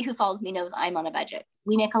anybody who follows me knows I'm on a budget.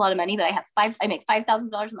 We make a lot of money, but I make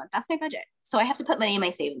 $5,000 a month. That's my budget. So I have to put money in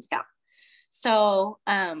my savings account. So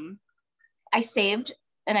I saved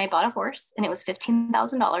and I bought a horse and it was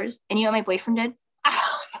 $15,000. And you know what my boyfriend did?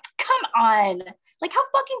 Oh, come on. Like, how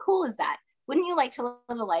fucking cool is that? Wouldn't you like to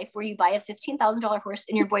live a life where you buy a $15,000 horse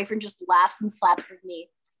and your boyfriend just laughs and slaps his knee?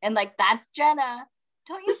 And like, that's Jenna.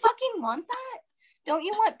 Don't you fucking want that? Don't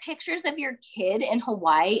you want pictures of your kid in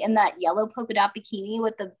Hawaii in that yellow polka dot bikini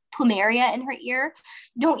with the plumeria in her ear?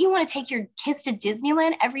 Don't you want to take your kids to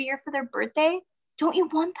Disneyland every year for their birthday? Don't you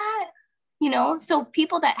want that? You know, so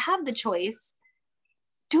people that have the choice,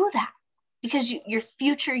 do that, because your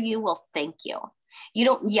future you will thank you. You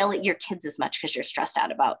don't yell at your kids as much because you're stressed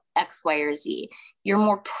out about X, Y, or Z. You're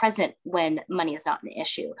more present when money is not an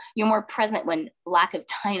issue. You're more present when lack of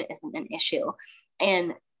time isn't an issue.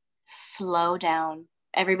 And slow down.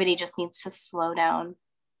 Everybody just needs to slow down.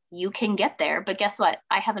 You can get there, but guess what?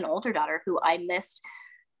 I have an older daughter who I missed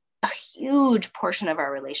a huge portion of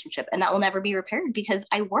our relationship, and that will never be repaired because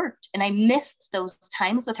I worked and I missed those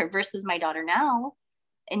times with her versus my daughter now.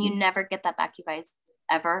 And you never get that back, you guys,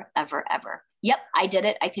 ever, ever, ever. Yep, I did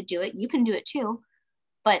it. I could do it. You can do it too.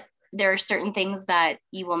 But there are certain things that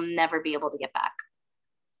you will never be able to get back.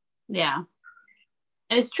 Yeah.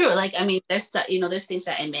 It's true. Like, I mean, there's stuff, you know, there's things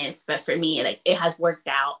that I miss, but for me, like, it has worked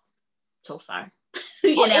out so far.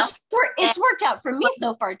 You know, it's worked out for me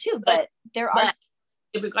so far too, but there are.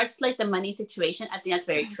 In regards to like the money situation, I think that's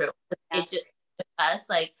very true. It just, with us,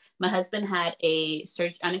 like, my husband had a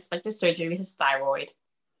unexpected surgery with his thyroid.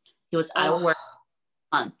 He was out of work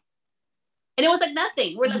a month. And it was like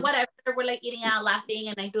nothing. We're like, whatever. We're like eating out, laughing,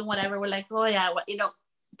 and like doing whatever. We're like, oh yeah, what, you know,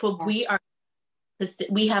 but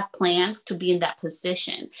we have plans to be in that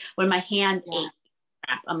position. When my hand ate,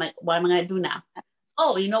 I'm like, what am I going to do now?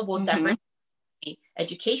 Oh, you know, both diversity,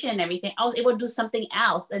 education and everything. I was able to do something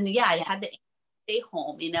else. And yeah, I had to stay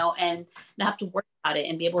home, you know, and not have to worry about it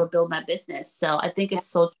and be able to build my business. So I think it's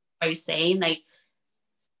so true what you're saying. Like,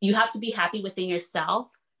 you have to be happy within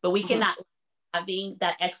yourself, but we cannot having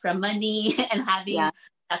that extra money and having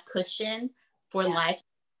that cushion for life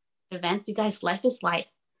events. You guys, life is life.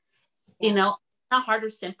 You know, not hard or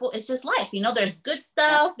simple. It's just life. You know, there's good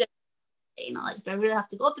stuff. You know, like, I really have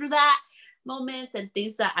to go through that moments and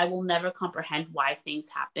things that I will never comprehend why things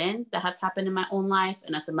happen that have happened in my own life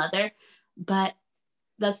and as a mother. But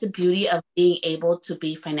that's the beauty of being able to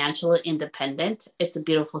be financially independent. It's a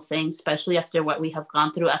beautiful thing, especially after what we have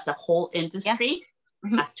gone through as a whole industry.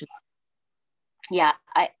 Yeah,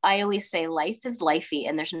 I always say life is lifey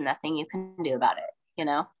and there's nothing you can do about it, you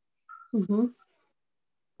know?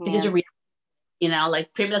 It's just a reality, you know,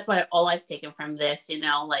 like, pretty much that's what all I've taken from this, you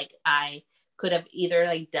know, like, I could have either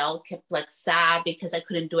like kept like sad because I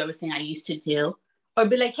couldn't do everything I used to do, or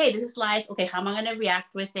be like, hey, this is life. Okay, how am I going to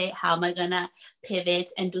react with it? How am I going to pivot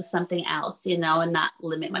and do something else, you know, and not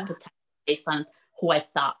limit my potential based on who I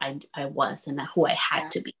thought I was and not who I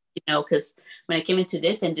had to be, you know, because when I came into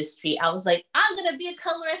this industry, I was like, I'm going to be a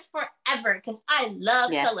colorist forever because I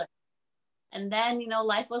love color. And then, you know,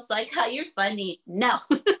 life was like, oh, you're funny. No.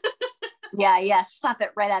 Yeah. Slap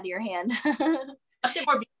it right out of your hand.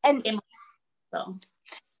 And so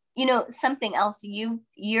You know, something else,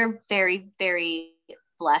 you're very, very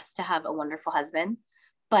blessed to have a wonderful husband,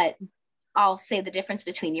 but I'll say the difference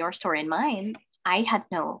between your story and mine. I had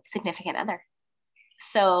no significant other.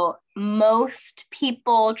 So most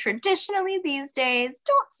people traditionally these days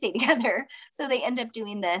don't stay together. So they end up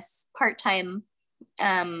doing this part-time,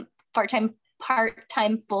 full-time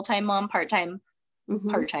mom, part-time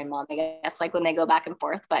mom, I guess, like when they go back and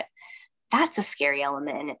forth. But that's a scary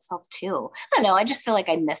element in itself too. I don't know. I just feel like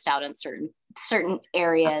I missed out on certain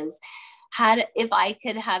areas. If I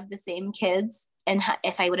could have the same kids and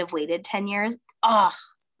if I would have waited 10 years,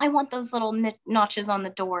 I want those little notches on the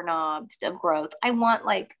doorknobs of growth. I want,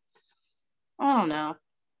 like, I don't know.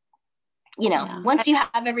 You know, once you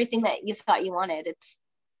have everything that you thought you wanted, it's,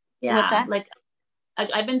 what's that? Like,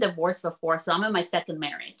 I've been divorced before, so I'm in my second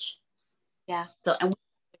marriage. Yeah. So, and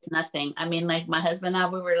nothing. I mean, like, my husband and I,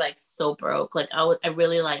 we were like so broke. Like, I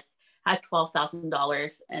really like had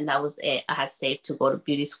 $12,000 and that was it. I had saved to go to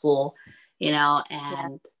beauty school, you know,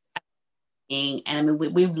 and and I mean,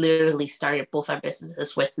 we literally started both our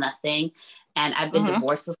businesses with nothing. And I've been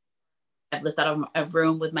divorced before. I've lived out of a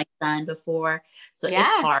room with my son before. So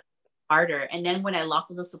it's harder. And then when I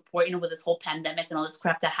lost all the support, you know, with this whole pandemic and all this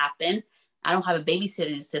crap that happened, I don't have a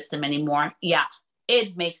babysitting system anymore. Yeah.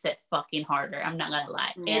 It makes it fucking harder. I'm not going to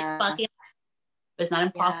lie. Yeah. It's not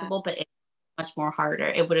impossible, but it's much more harder.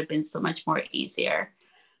 It would have been so much more easier.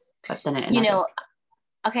 But then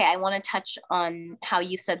okay, I want to touch on how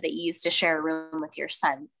you said that you used to share a room with your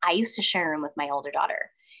son. I used to share a room with my older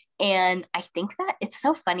daughter. And I think that it's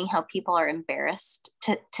so funny how people are embarrassed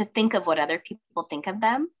to think of what other people think of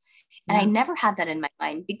them. And I never had that in my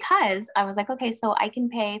mind because I was like, okay, so I can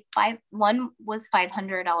pay one was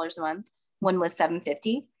 $500 a month, one was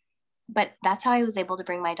 $750. But that's how I was able to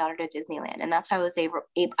bring my daughter to Disneyland. And that's how I was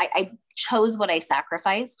I chose what I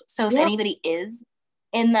sacrificed. So if anybody is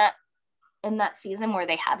in that season where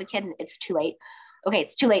they have a kid and it's too late. Okay,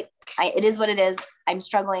 it's too late. It is what it is. I'm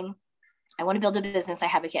struggling. I want to build a business. I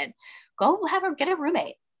have a kid. Go get a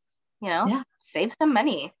roommate, you know, save some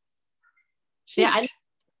money. Huge. Yeah.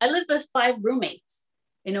 I live with 5 roommates.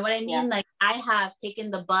 You know what I mean? Yeah. Like, I have taken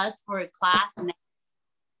the bus for a class and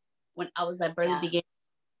when I was at barely beginning,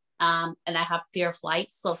 and I have fear of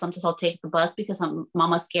flights. So sometimes I'll take the bus because I'm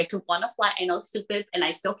mama's scared to want to fly. I know, stupid, and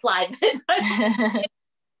I still fly.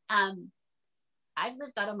 I've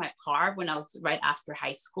lived out of my car when I was right after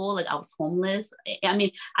high school. Like, I was homeless. I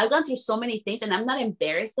mean, I've gone through so many things and I'm not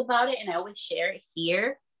embarrassed about it. And I always share it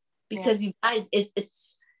here because you guys,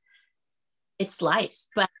 it's life.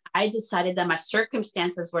 But I decided that my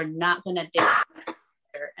circumstances were not going to differ.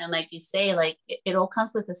 And like you say, like, it all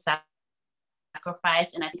comes with a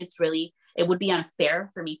sacrifice. And I think it would be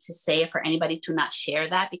unfair for me to say for anybody to not share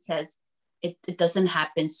that because it doesn't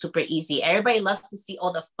happen super easy. Everybody loves to see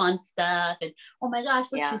all the fun stuff and, oh my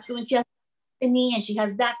gosh, look, she's doing, she has company and she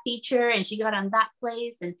has that feature and she got on that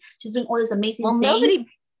place and she's doing all this amazing things.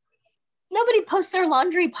 Nobody posts their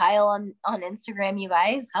laundry pile on Instagram, you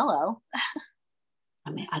guys. Hello. I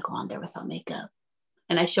mean, I go on there without makeup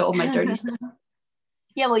and I show all my dirty stuff.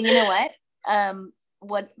 Yeah, well, you know what?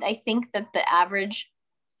 What I think that the average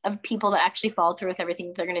of people that actually follow through with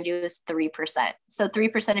everything they're going to do is 3%. So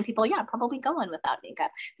 3% of people, probably go on without makeup.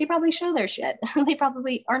 They probably show their shit. They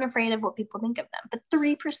probably aren't afraid of what people think of them. But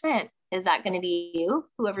 3%, is that going to be you,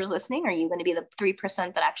 whoever's listening? Are you going to be the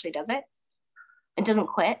 3% that actually does it and doesn't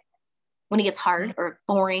quit when it gets hard or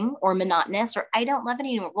boring or monotonous or I don't love it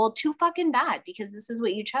anymore? Well, too fucking bad because this is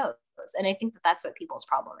what you chose. And I think that that's what people's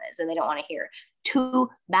problem is. And they don't want to hear too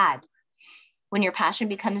bad. When your passion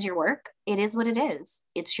becomes your work, it is what it is.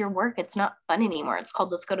 It's your work. It's not fun anymore. It's called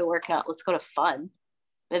let's go to work, not let's go to fun.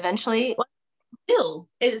 Eventually.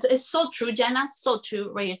 It's so true, Jenna. So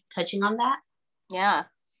true. Were you touching on that? Yeah.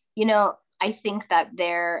 You know, I think that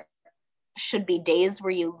there should be days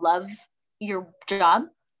where you love your job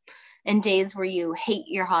and days where you hate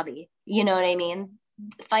your hobby. You know what I mean?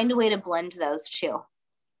 Find a way to blend those two.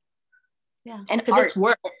 Yeah. And because it's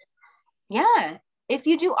work. Yeah. If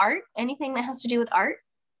you do art, anything that has to do with art,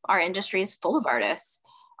 our industry is full of artists.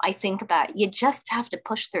 I think that you just have to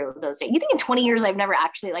push through those days. You think in 20 years, I've never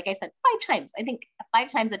actually, like I said, 5 times. I think 5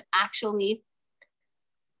 times I've actually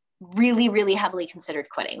really, really heavily considered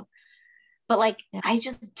quitting. But I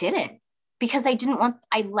just didn't because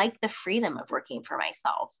I like the freedom of working for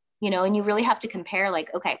myself, you know, and you really have to compare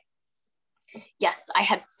okay, yes, I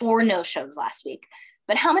had 4 no-shows last week,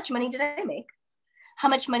 but how much money did I make? How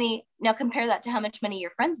much money, now compare that to how much money your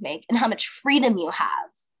friends make and how much freedom you have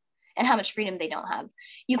and how much freedom they don't have.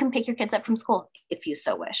 You can pick your kids up from school if you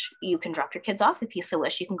so wish. You can drop your kids off if you so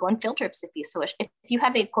wish. You can go on field trips if you so wish. If you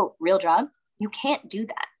have a quote real job, you can't do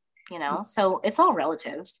that. you know, so it's all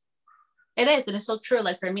relative. It is. And it's so true.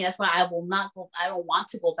 Like for me, that's why I don't want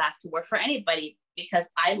to go back to work for anybody, because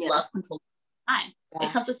I love controlling time. Yeah.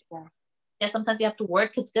 It comes with, sometimes you have to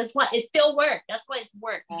work, because guess what? It's still work. That's why it's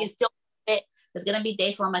work. You can still fit. There's going to be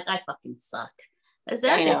days where I'm like, I fucking suck.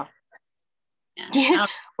 I know. Yeah.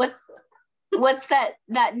 What's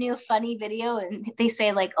that new funny video? And they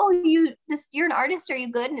say like, oh, you're an artist. Are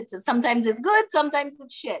you good? And it says, sometimes it's good. Sometimes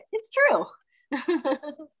it's shit. It's true.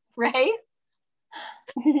 Right?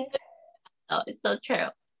 Oh, it's so true.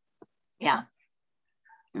 Yeah.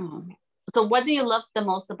 So what do you love the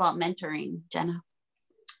most about mentoring, Jenna?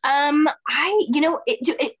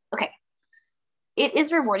 Okay. It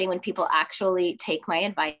is rewarding when people actually take my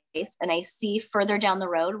advice and I see further down the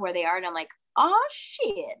road where they are. And I'm like, oh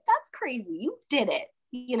shit, that's crazy. You did it,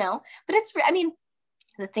 you know? But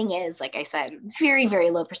the thing is, like I said, very, very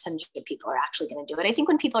low percentage of people are actually going to do it. I think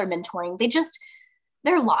when people are mentoring,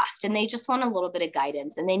 they're lost and they just want a little bit of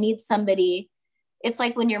guidance and they need somebody. It's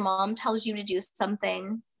like when your mom tells you to do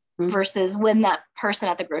something versus when that person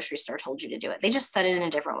at the grocery store told you to do it. They just said it in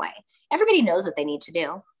a different way. Everybody knows what they need to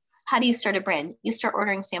do. How do you start a brand? You start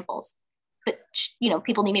ordering samples, but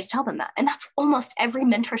people need me to tell them that. And that's almost every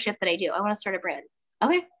mentorship that I do. I want to start a brand.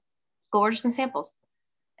 Okay, go order some samples.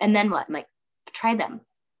 And then what? I'm like, try them.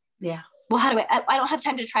 Yeah. Well, how do I don't have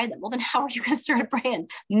time to try them. Well, then how are you going to start a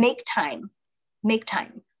brand? Make time.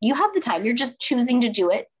 You have the time. You're just choosing to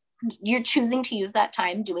do it. You're choosing to use that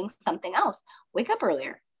time doing something else. Wake up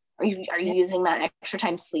earlier. Are you using that extra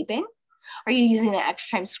time sleeping? Are you using that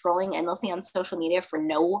extra time scrolling endlessly on social media for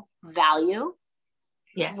no value?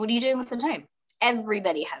 Yes. What are you doing with the time?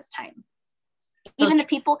 Everybody has time. Even the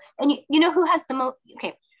people, and you know who has the most,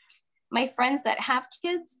 okay, my friends that have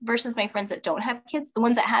kids versus my friends that don't have kids. The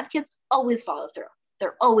ones that have kids always follow through.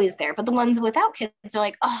 They're always there. But the ones without kids are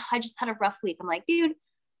like, oh, I just had a rough week. I'm like, dude,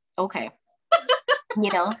 okay.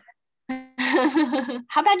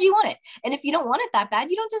 How bad do you want it? And if you don't want it that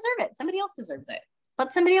bad, you don't deserve it. Somebody else deserves it.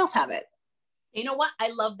 Let somebody else have it. You know what? I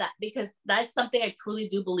love that, because that's something I truly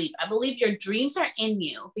do believe. I believe your dreams are in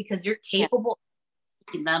you because you're capable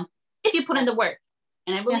of doing them if you put in the work.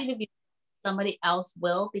 And I believe if you, somebody else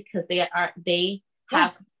will, because they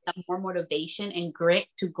have more motivation and grit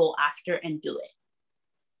to go after and do it.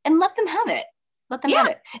 And let them have it. Have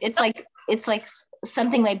it. It's like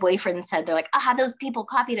something my boyfriend said. They're like, those people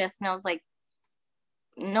copied us. And I was like,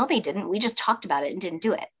 no, they didn't. We just talked about it and didn't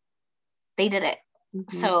do it. They did it.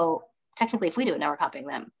 Mm-hmm. So technically, if we do it, now we're copying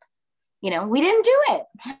them. We didn't do it.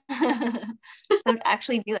 So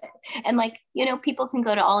actually do it. And people can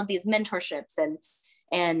go to all of these mentorships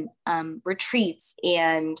and retreats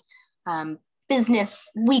and business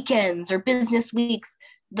weekends or business weeks.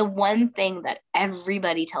 The one thing that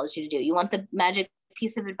everybody tells you to do, you want the magic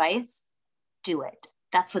piece of advice? Do it.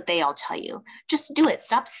 That's what they all tell you. Just do it.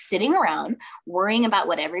 Stop sitting around worrying about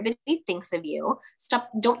what everybody thinks of you.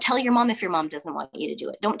 Don't tell your mom if your mom doesn't want you to do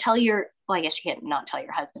it. Don't tell I guess you can't not tell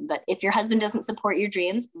your husband, but if your husband doesn't support your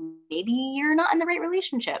dreams, maybe you're not in the right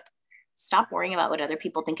relationship. Stop worrying about what other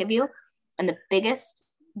people think of you. And the biggest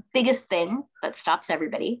thing that stops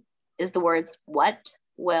everybody is the words, what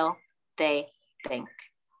will they think?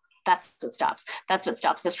 That's what stops. That's what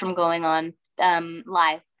stops us from going on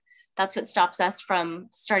live. That's what stops us from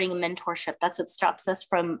starting a mentorship. That's what stops us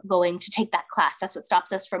from going to take that class. That's what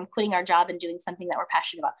stops us from quitting our job and doing something that we're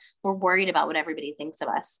passionate about. We're worried about what everybody thinks of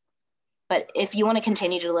us. But if you want to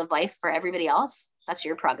continue to live life for everybody else, that's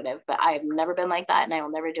your prerogative. But I've never been like that and I will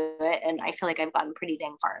never do it. And I feel like I've gotten pretty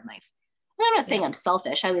dang far in life. And I'm not saying I'm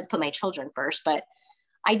selfish. I always put my children first, but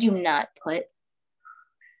I do not put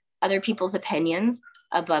other people's opinions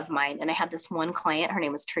above mine. And I had this one client, her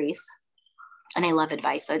name was Therese, and I love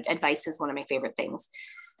advice. Advice is one of my favorite things.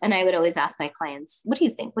 And I would always ask my clients, what do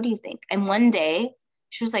you think? What do you think? And one day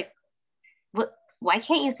she was like, why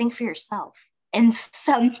can't you think for yourself? And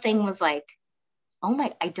something was like,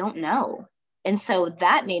 I don't know. And so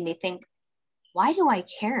that made me think, why do I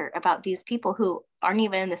care about these people who aren't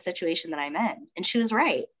even in the situation that I'm in? And she was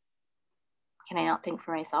right. Can I not think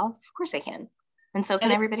for myself? Of course I can. And so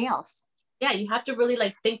can everybody else. Yeah, you have to really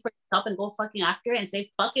think for yourself and go fucking after it and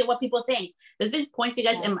say, fuck it, what people think. There's been points you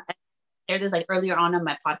guys shared this earlier on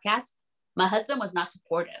my podcast. My husband was not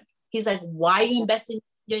supportive. He's like, why are you investing in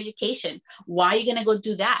your education? Why are you going to go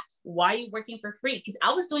do that? Why are you working for free? Because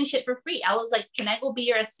I was doing shit for free. I was like, can I go be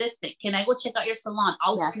your assistant? Can I go check out your salon?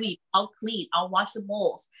 I'll sweep, I'll clean, I'll wash the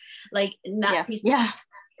bowls. My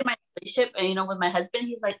relationship, and with my husband,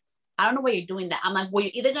 he's like, I don't know why you're doing that. I'm like, well,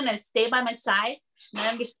 you're either going to stay by my side and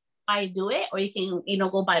understand why I do it, or you can,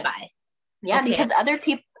 go bye-bye. Yeah, okay. Because other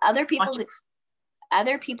people's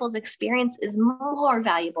other people's experience is more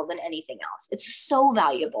valuable than anything else. It's so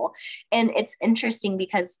valuable. And it's interesting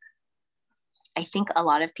because I think a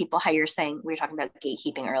lot of people, how you're saying, we were talking about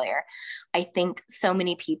gatekeeping earlier. I think so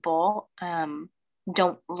many people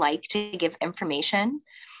don't like to give information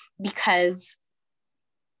because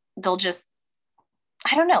they'll just,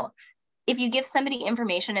 I don't know. If you give somebody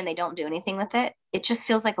information and they don't do anything with it, it just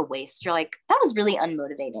feels like a waste. You're like, that was really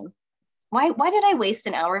unmotivating. Why did I waste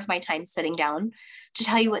an hour of my time sitting down to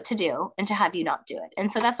tell you what to do and to have you not do it? And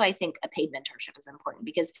so that's why I think a paid mentorship is important,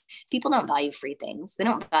 because people don't value free things. They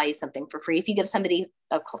don't value something for free. If you give somebody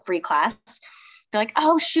a free class, they're like,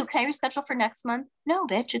 oh shoot, can I reschedule for next month? No,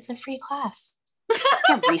 bitch, it's a free class. You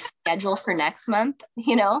can't reschedule for next month.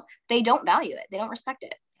 You know, they don't value it. They don't respect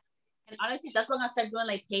it. And honestly, that's when I started doing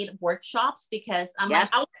like paid workshops, because I'm like,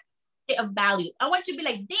 I want a value. I want you to be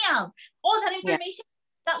like, damn, all that information,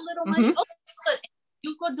 that little money, okay,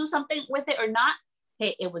 you could do something with it or not.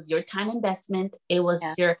 Hey, it was your time investment. It was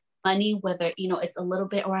your money, whether, you know, it's a little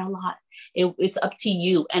bit or a lot. It's up to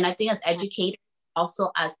you. And I think as educators,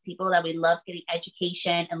 also as people that we love getting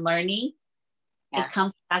education and learning, it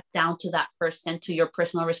comes back down to that person, to your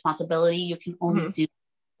personal responsibility. You can only do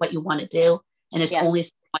what you want to do. And it's only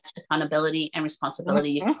so much accountability and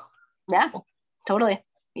responsibility. Yeah, totally.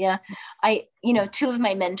 Yeah. You know, two of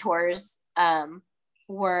my mentors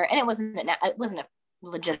were, and it wasn't a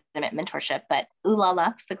legitimate mentorship, but Ula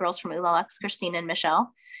Lux, the girls from Ula Lux, Christine and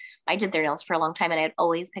Michelle, I did their nails for a long time, and I'd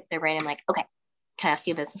always pick their brain. I'm like, okay, can I ask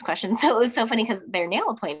you a business question? So it was so funny because their nail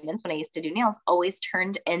appointments, when I used to do nails, always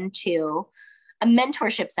turned into a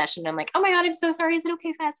mentorship session. I'm like, oh my God, I'm so sorry. Is it okay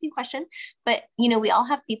if I ask you a question? But, you know, we all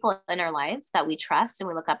have people in our lives that we trust and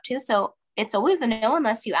we look up to. So it's always a no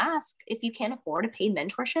unless you ask. If you can't afford a paid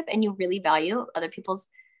mentorship and you really value other people's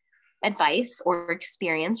advice or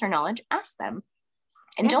experience or knowledge, ask them.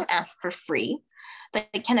 And don't ask for free.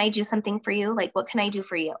 Like, can I do something for you? Like, what can I do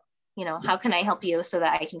for you? You know, how can I help you so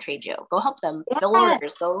that I can trade you? Go help them, fill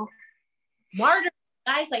orders, go. Barter,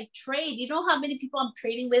 guys, like trade. You know how many people I'm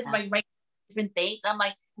trading with, like, right, different things. I'm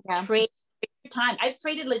like, trade your time. I've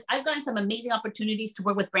traded, like, I've gotten some amazing opportunities to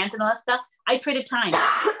work with brands and all that stuff. I traded time.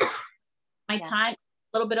 My time,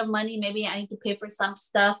 a little bit of money, maybe I need to pay for some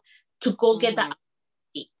stuff to go get that.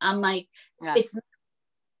 I'm like, it's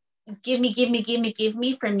give me.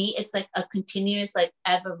 For me, it's like a continuous, like,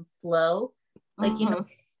 ebb and flow. Like, you know,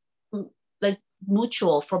 like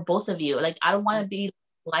mutual for both of you. Like, I don't want to be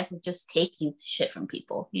life of just taking shit from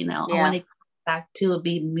people, you know. I want to back to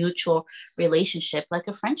be mutual relationship, like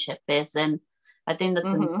a friendship is. And I think that's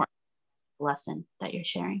an important lesson that you're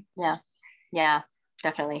sharing. Yeah,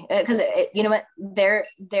 definitely. Because you know what,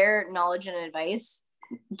 their knowledge and advice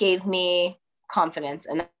gave me confidence,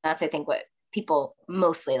 and that's, I think, what people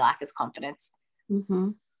mostly lack is confidence.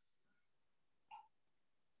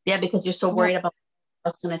 Yeah, because you're so worried about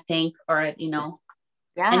what else going to think, or, you know.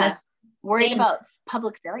 And that's worried about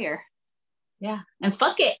public failure. Yeah, and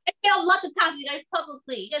fuck it. I failed lots of times, you guys,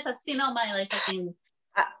 publicly. You guys have seen all my, like, fucking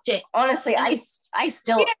shit. Honestly, I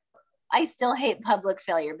still hate public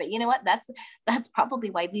failure, but you know what? That's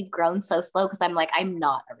probably why we've grown so slow. Because I'm like, I'm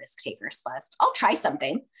not a risk taker, Celeste. I'll try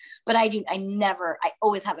something, but I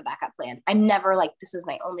always have a backup plan. I'm never like, this is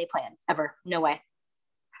my only plan ever. No way.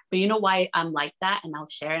 But you know why I'm like that? And I'll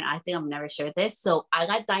share, and I think I've never shared this. So I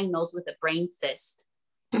got diagnosed with a brain cyst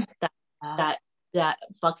that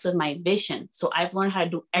fucks with my vision. So I've learned how to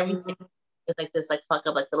do everything with, like, this, like, fuck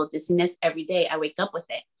up, like, little dizziness every day. I wake up with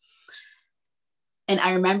it. And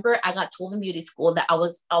I remember I got told in beauty school that I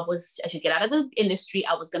should get out of the industry.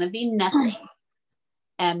 I was going to be nothing.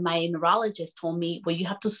 And my neurologist told me, well, you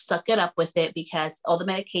have to suck it up with it, because all the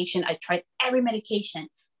medication, I tried every medication.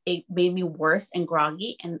 It made me worse and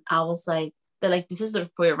groggy. And I was like, they're like, this is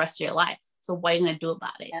for the rest of your life. So what are you going to do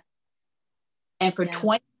about it? And for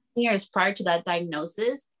 20 years prior to that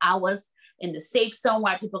diagnosis, I was in the safe zone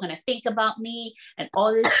where people are going to think about me and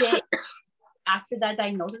all this shit. After that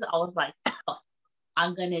diagnosis, I was like, fuck,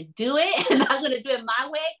 I'm going to do it, and I'm going to do it my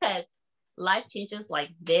way, because life changes like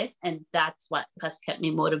this. And that's what has kept me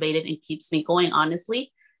motivated and keeps me going,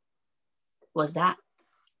 honestly, was that.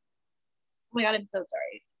 Oh my God, I'm so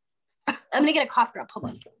sorry. I'm going to get a cough drop. Hold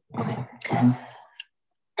on. Okay.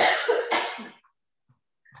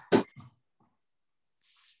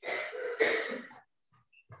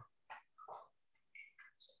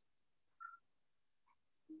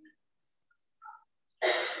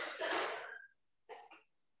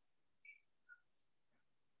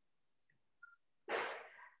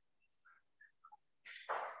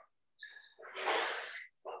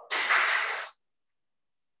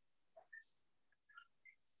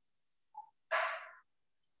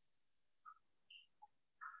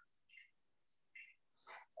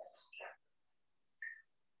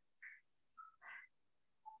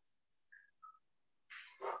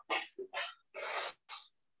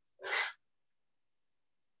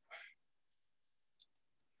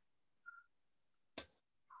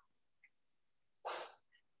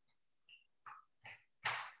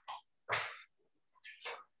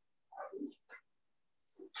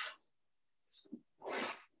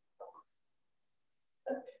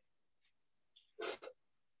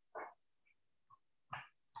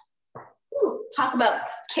 talk about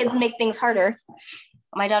kids make things harder.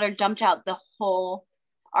 My daughter dumped out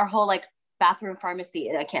our whole like bathroom pharmacy,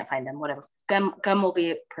 and I can't find them. Whatever. Gum will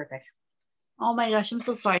be perfect. Oh my gosh, I'm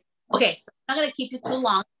so sorry. Okay, so I'm not gonna keep you too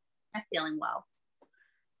long. I'm feeling well.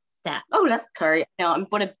 That. Oh, that's sorry. No, I'm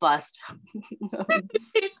gonna bust.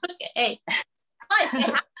 It's okay. But it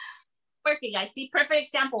has working. I see. Perfect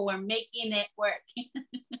example. We're making it work.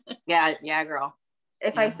 yeah, girl.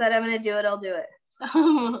 If I said I'm gonna do it, I'll do it.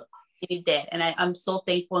 You did, and I'm so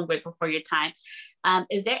thankful and grateful for your time.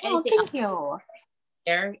 Is there anything thank you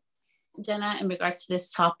there, Jenna, in regards to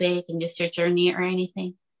this topic and just your journey or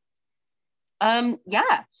anything?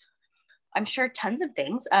 Yeah, I'm sure tons of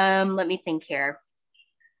things. Let me think here.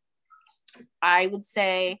 I would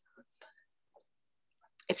say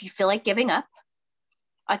if you feel like giving up,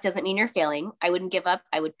 it doesn't mean you're failing. I wouldn't give up.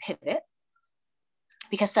 I would pivot,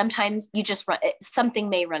 because sometimes you just something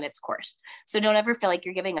may run its course. So don't ever feel like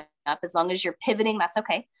you're giving up. As long as you're pivoting, that's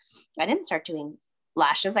okay. I didn't start doing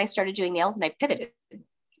lashes. I started doing nails and I pivoted.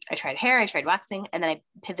 I tried hair, I tried waxing, and then I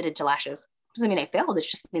pivoted to lashes. Doesn't mean I failed. It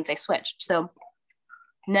just means I switched. So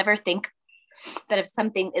never think that if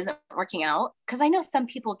something isn't working out, because I know some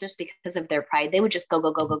people, just because of their pride, they would just go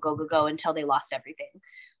until they lost everything.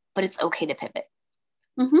 But it's okay to pivot.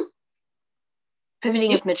 Mm-hmm.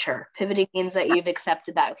 Pivoting is mature. Pivoting means that you've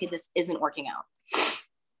accepted that, okay, this isn't working out.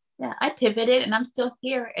 Yeah, I pivoted and I'm still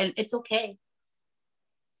here, and it's okay.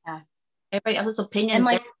 Yeah. Everybody else's opinion. And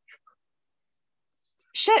like,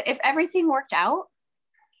 shit, if everything worked out,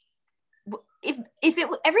 if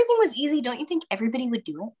everything was easy, don't you think everybody would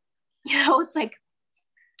do it? You know, it's like,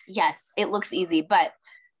 yes, it looks easy, but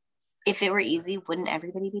if it were easy, wouldn't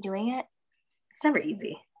everybody be doing it? It's never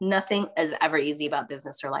easy. Nothing is ever easy about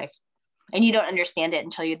business or life. And you don't understand it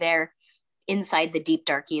until you're there inside the deep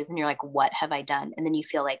darkies and you're like, what have I done? And then you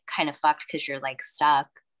feel like kind of fucked because you're like stuck,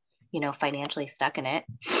 you know, financially stuck in it.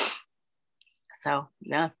 So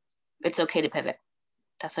yeah, it's okay to pivot.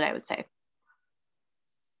 That's what I would say.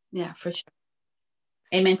 Yeah, for sure.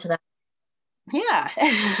 Amen to that. Yeah.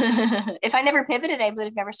 If I never pivoted, I would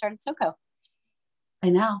have never started SoCo. I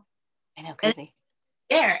know. Crazy.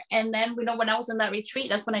 There. And then, you know, when I was in that retreat,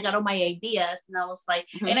 that's when I got all my ideas. And I was like,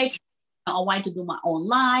 and I wanted to do my own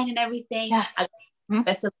line and everything. Yeah. I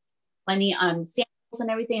invested money on samples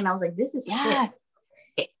and everything. And I was like, this is shit.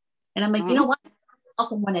 And I'm like, you know what? I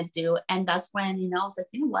also want to do. And that's when, you know, I was like,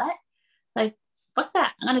 you know what? Like, fuck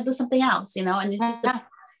that. I'm going to do something else, you know? And it's just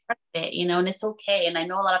it, you know, and it's okay. And I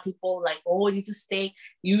know a lot of people like, oh, you just stay,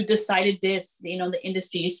 you decided this, you know, the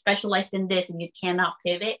industry, you specialized in this and you cannot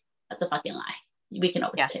pivot. That's a fucking lie. We can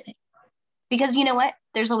always pivot. Because you know what?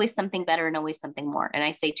 There's always something better and always something more. And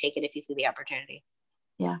I say, take it if you see the opportunity.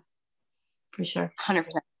 Yeah, for sure. 100%.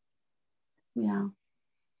 Yeah.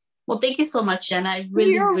 Well, thank you so much, Jenna.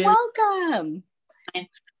 You're welcome.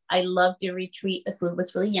 I loved your retreat. The food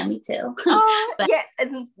was really yummy too. Yeah,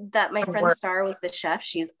 isn't that my friend Star was the chef?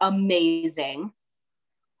 She's amazing.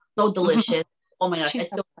 So delicious. Oh my gosh.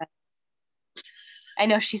 I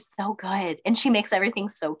know, she's so good. And she makes everything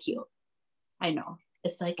so cute. I know.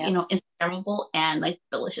 It's like, you know, Instagrammable and like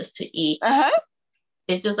delicious to eat.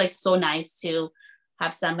 It's just like so nice to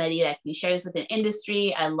have somebody that can share this with an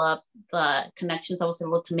industry. I love the connections I was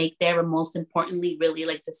able to make there, but most importantly, really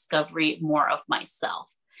like discovery more of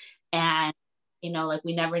myself. And, you know, like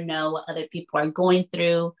we never know what other people are going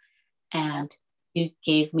through. And you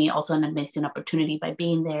gave me also an amazing opportunity by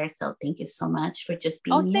being there. So thank you so much for just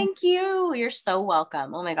being here. Thank you. You're so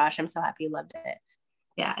welcome. Oh my gosh, I'm so happy you loved it.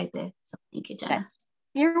 Yeah, I did. So thank you, Jenna.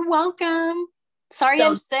 You're welcome. Sorry,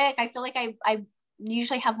 I'm sick. I feel like I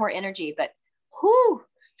usually have more energy, but whoo,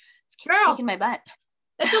 it's kicking my butt.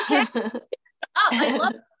 It's okay. I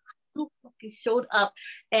love you showed up,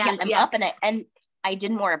 and I'm up, and I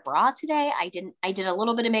didn't wear a bra today. I did a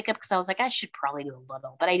little bit of makeup because I was like, I should probably do a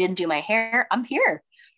little, but I didn't do my hair. I'm here.